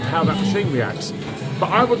how that machine reacts. But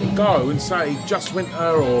I wouldn't go and say Just Winter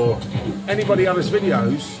or anybody on his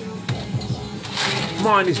videos,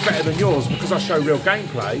 mine is better than yours because I show real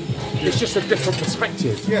gameplay. It's just a different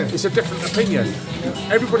perspective. Yeah. It's a different opinion. Yeah.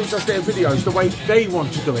 Everybody does their videos the way they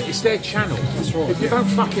want to do it. It's their channel. That's right. If you don't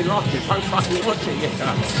fucking like it, don't fucking watch it.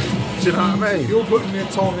 Yeah. Do you know what I mean? You're putting your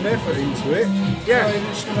time and effort into it. Yeah.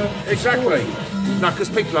 So exactly. No, because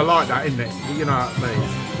people are like that, isn't it? You know what I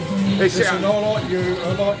mean? Listen, I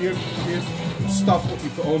like your stuff what you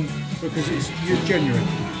put on because you're genuine.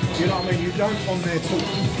 You know what I mean? You don't on there talk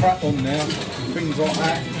crap on there and things like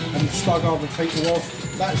that and slug other people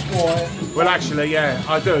off. That's why. Well, actually, yeah,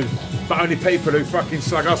 I do. But only people who fucking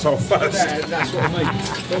slug us off first. That's what I mean.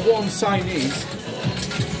 But what I'm saying is,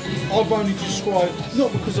 I've only described,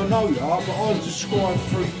 not because I know that, but I've described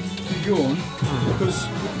through yours because,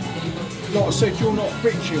 like I said, you're not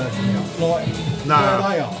bitchy on me, like where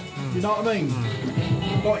they are. You know what I mean?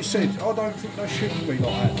 Like you said, I don't think they shouldn't be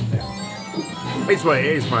like that now. It's what it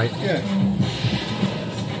is, mate. Yeah.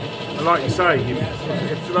 And like you say,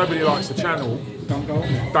 if nobody likes the channel, don't go on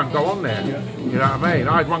there. Don't go on there. Yeah. You know what I mean?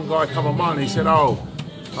 I had one guy come on mine and he said, oh,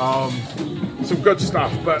 some good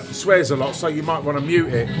stuff, but swears a lot, so you might want to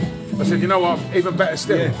mute it. I said, you know what? Even better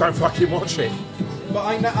still, don't fucking watch it.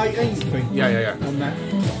 But ain't that 18 thing? Yeah. On that.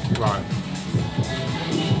 Right.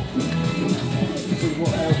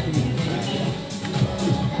 What else can you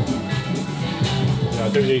I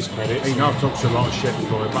do these credits. He knows talks a lot of shit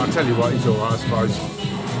for it, but I tell you what, he's alright, I suppose.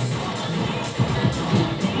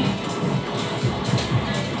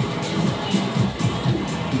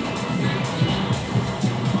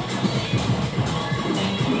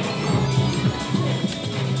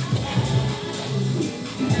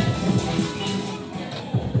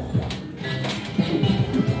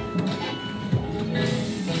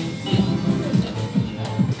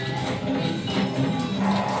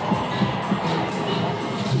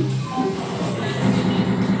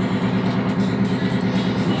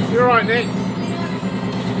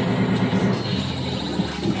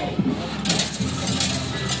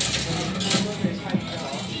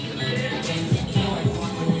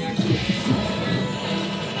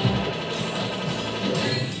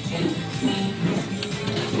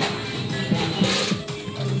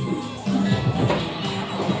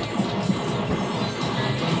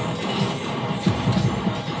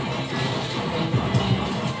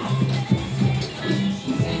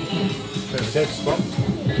 dead spot.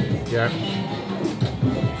 Yeah.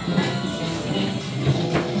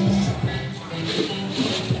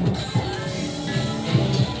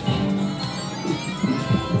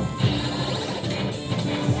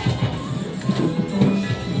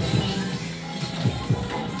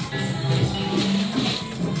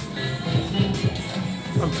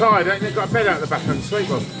 I'm tired, ain't they got a bed out the back and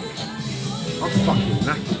sleep on? I'm fucking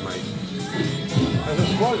knackered, mate. There's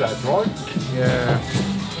a Floyd out, right? Yeah.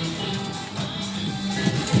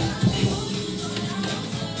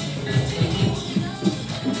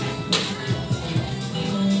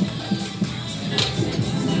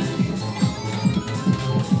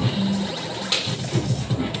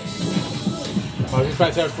 I was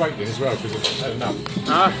about to have a break in as well because I've had enough.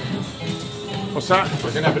 Ah. What's that?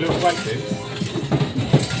 We're going to have a little break in.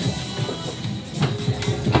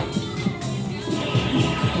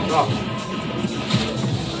 Oh.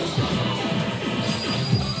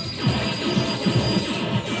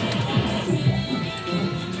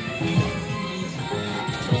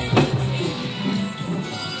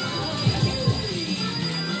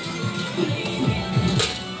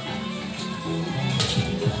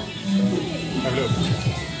 Have a look.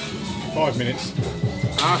 5 minutes.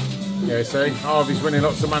 Ah. Yeah, see? Harvey's winning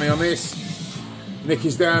lots of money on this.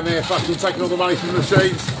 Nicky's down there fucking taking all the money from the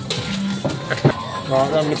machines. Right,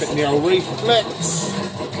 we're having a bit in the old reflex.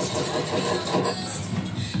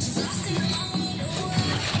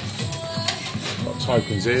 Got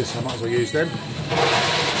tokens here, so I might as well use them.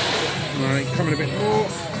 Right, coming a bit more.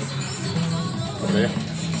 There.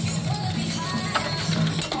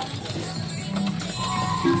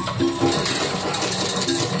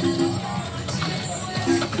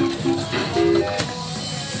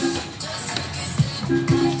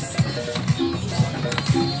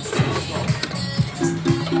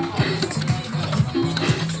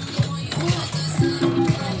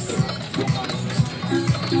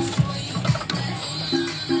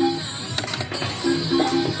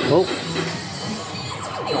 Oh,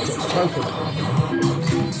 that's a token.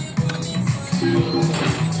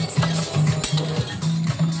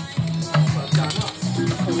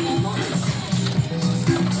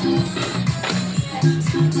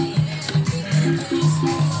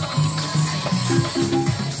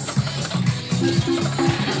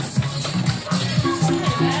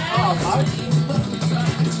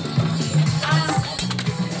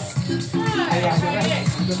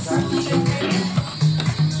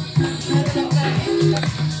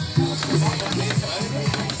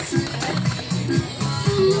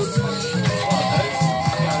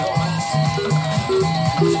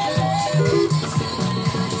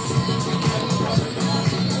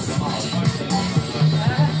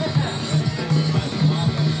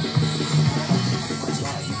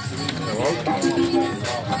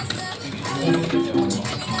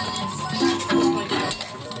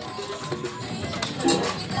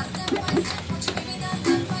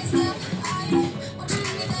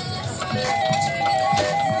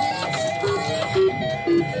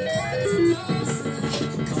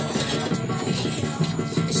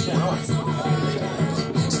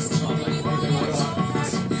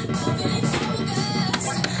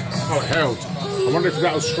 Oh, it held. I wonder if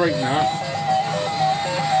that'll straighten out.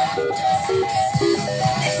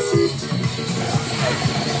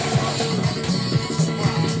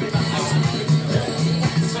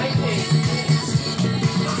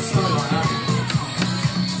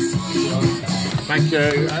 Thank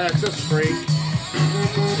you. Just free.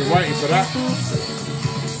 We're waiting for that.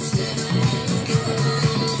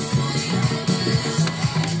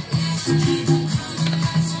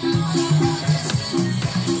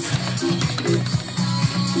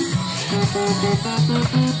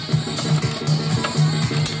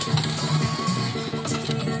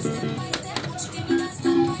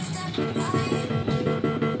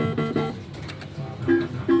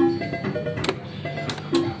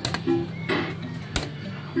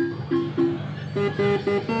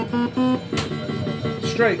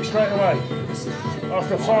 Straight away.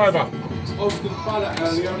 After a fiver. I was going to buy that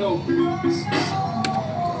earlier, I know.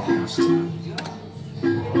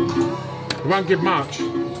 It won't give much.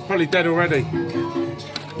 It's probably dead already.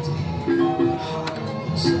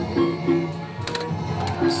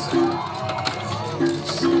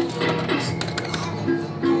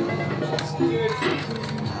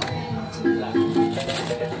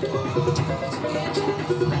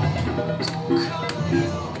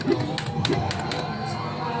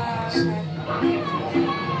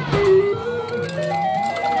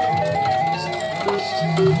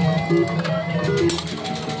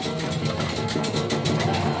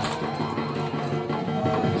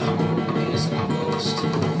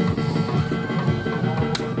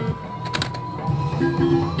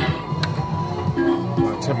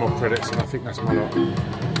 credits, and I think that's my lot.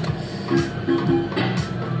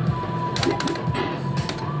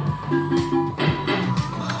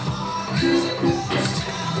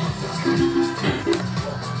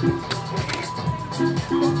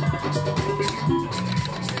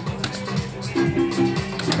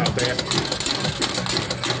 Out there.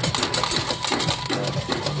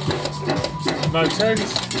 No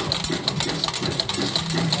tens.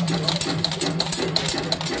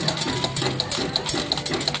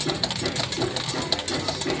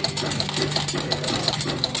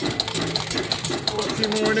 Put a few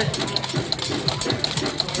more in it.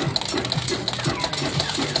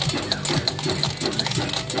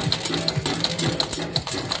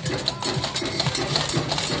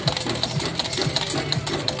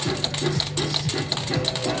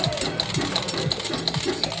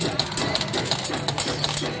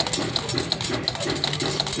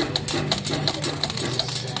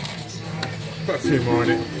 Put a few more in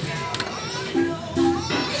it.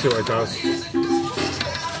 See what it does.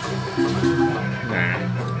 Nah.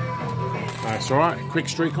 That's alright. Quick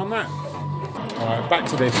streak on that. Alright, back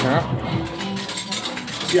to this now.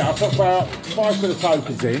 Yeah, I put about 5 quid of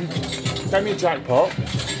tokens in. Gave me a jackpot.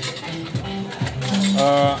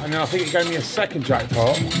 And then I think it gave me a second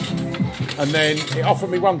jackpot. And then it offered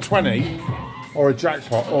me 120 or a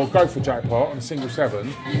jackpot, or go for jackpot on a single 7.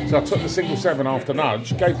 So I took the single 7 after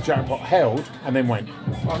nudge, gave the jackpot, held, and then went.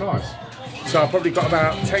 Oh, nice. So I probably got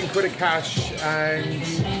about 10 quid of cash and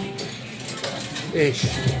ish,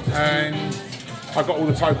 and I got all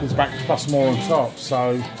the tokens back plus more on top,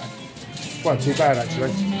 so it wasn't too bad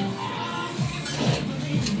actually.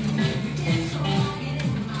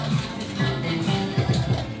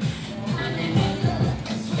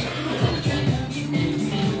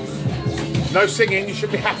 No singing, you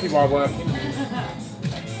should be happy while working.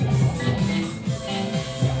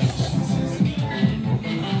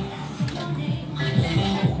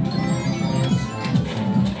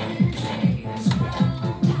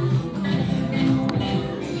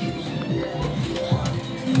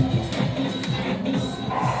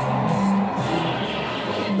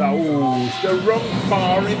 Oh, it's the wrong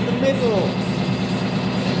bar in the middle.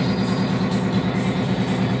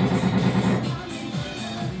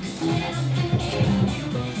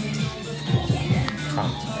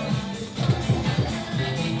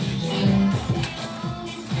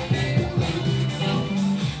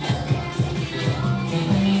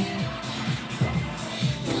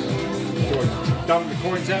 Dump the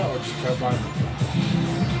coins out or just put one?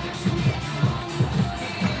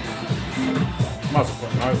 Might as well put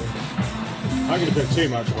them over. I'm going to put too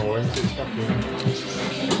much more in. It's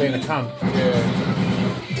fucking Being a cunt. Yeah.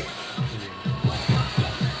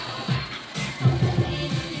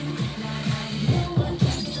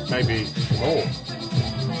 maybe more.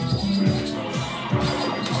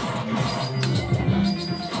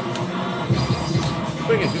 The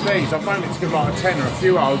thing is with these, I've known it to give like a 10 or a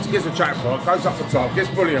few olds, gives a jackpot, goes up the top, gets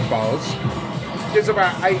bullion bars, gives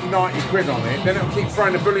about 80, 90 quid on it, then it'll keep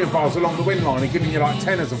throwing the bullion bars along the win line and giving you like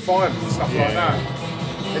 10s and 5s and stuff like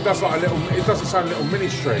that. It does like a little, it does its own little mini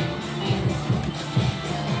streak.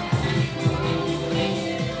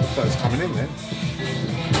 So it's coming in then.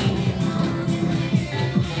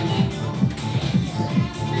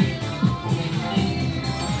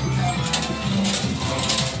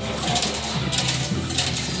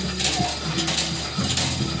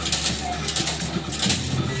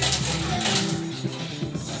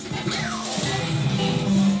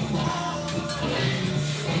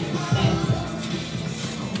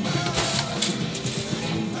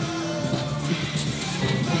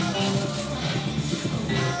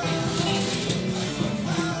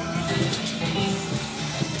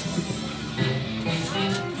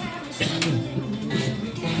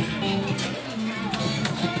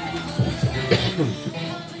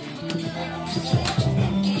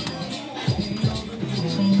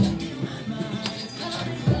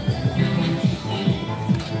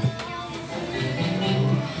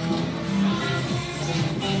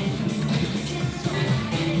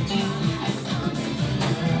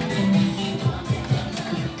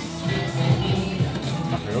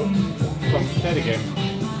 Dead again.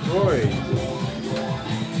 Roy.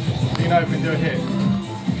 You know if we do a hit.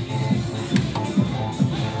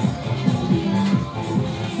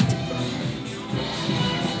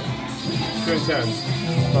 Good turns.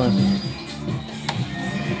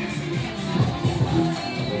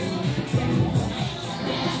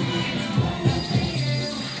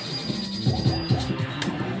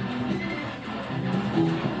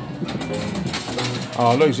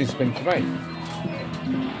 Oh, losing spin for me.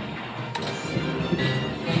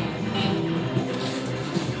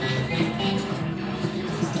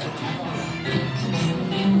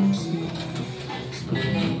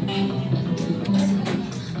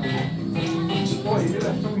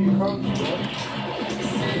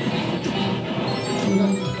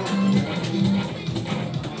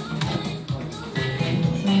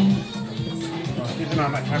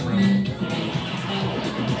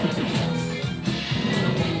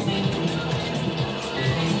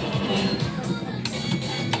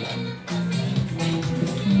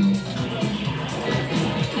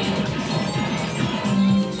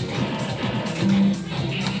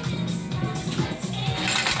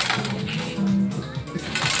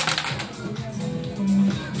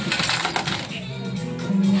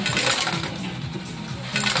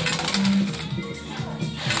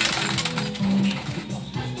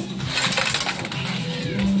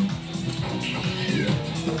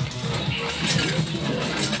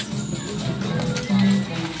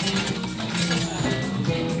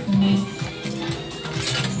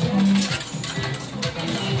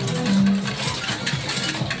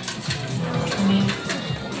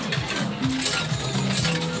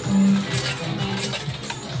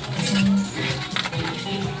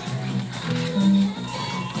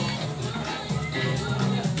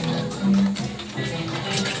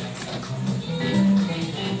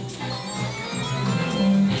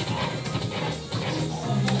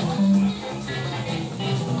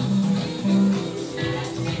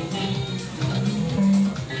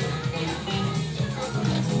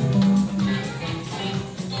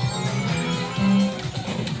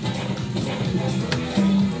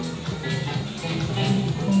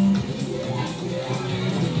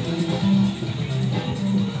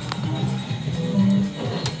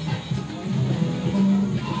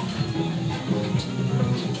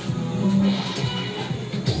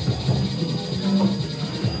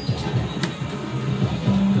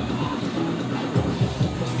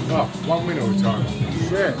 Oh, 1 minute at a time.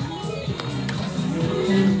 Shit.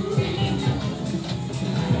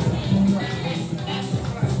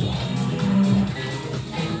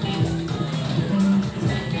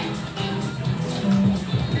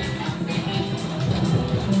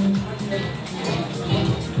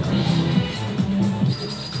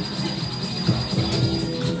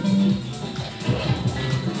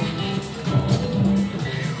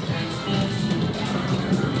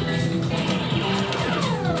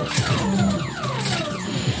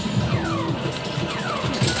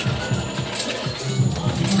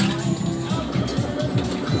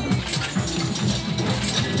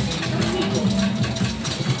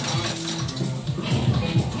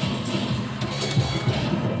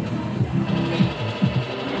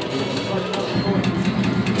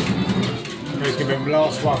 Let's give him the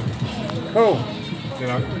last one. Cool. You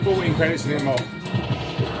know, 14 credits and him off.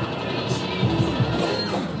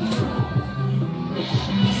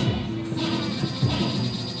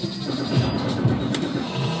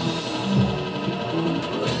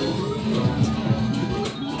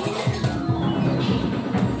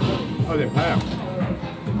 Oh, they're pay out.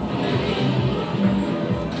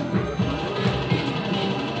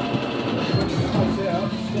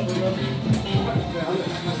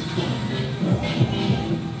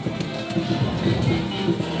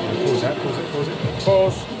 Pause that, pause it, pause it.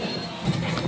 Pause.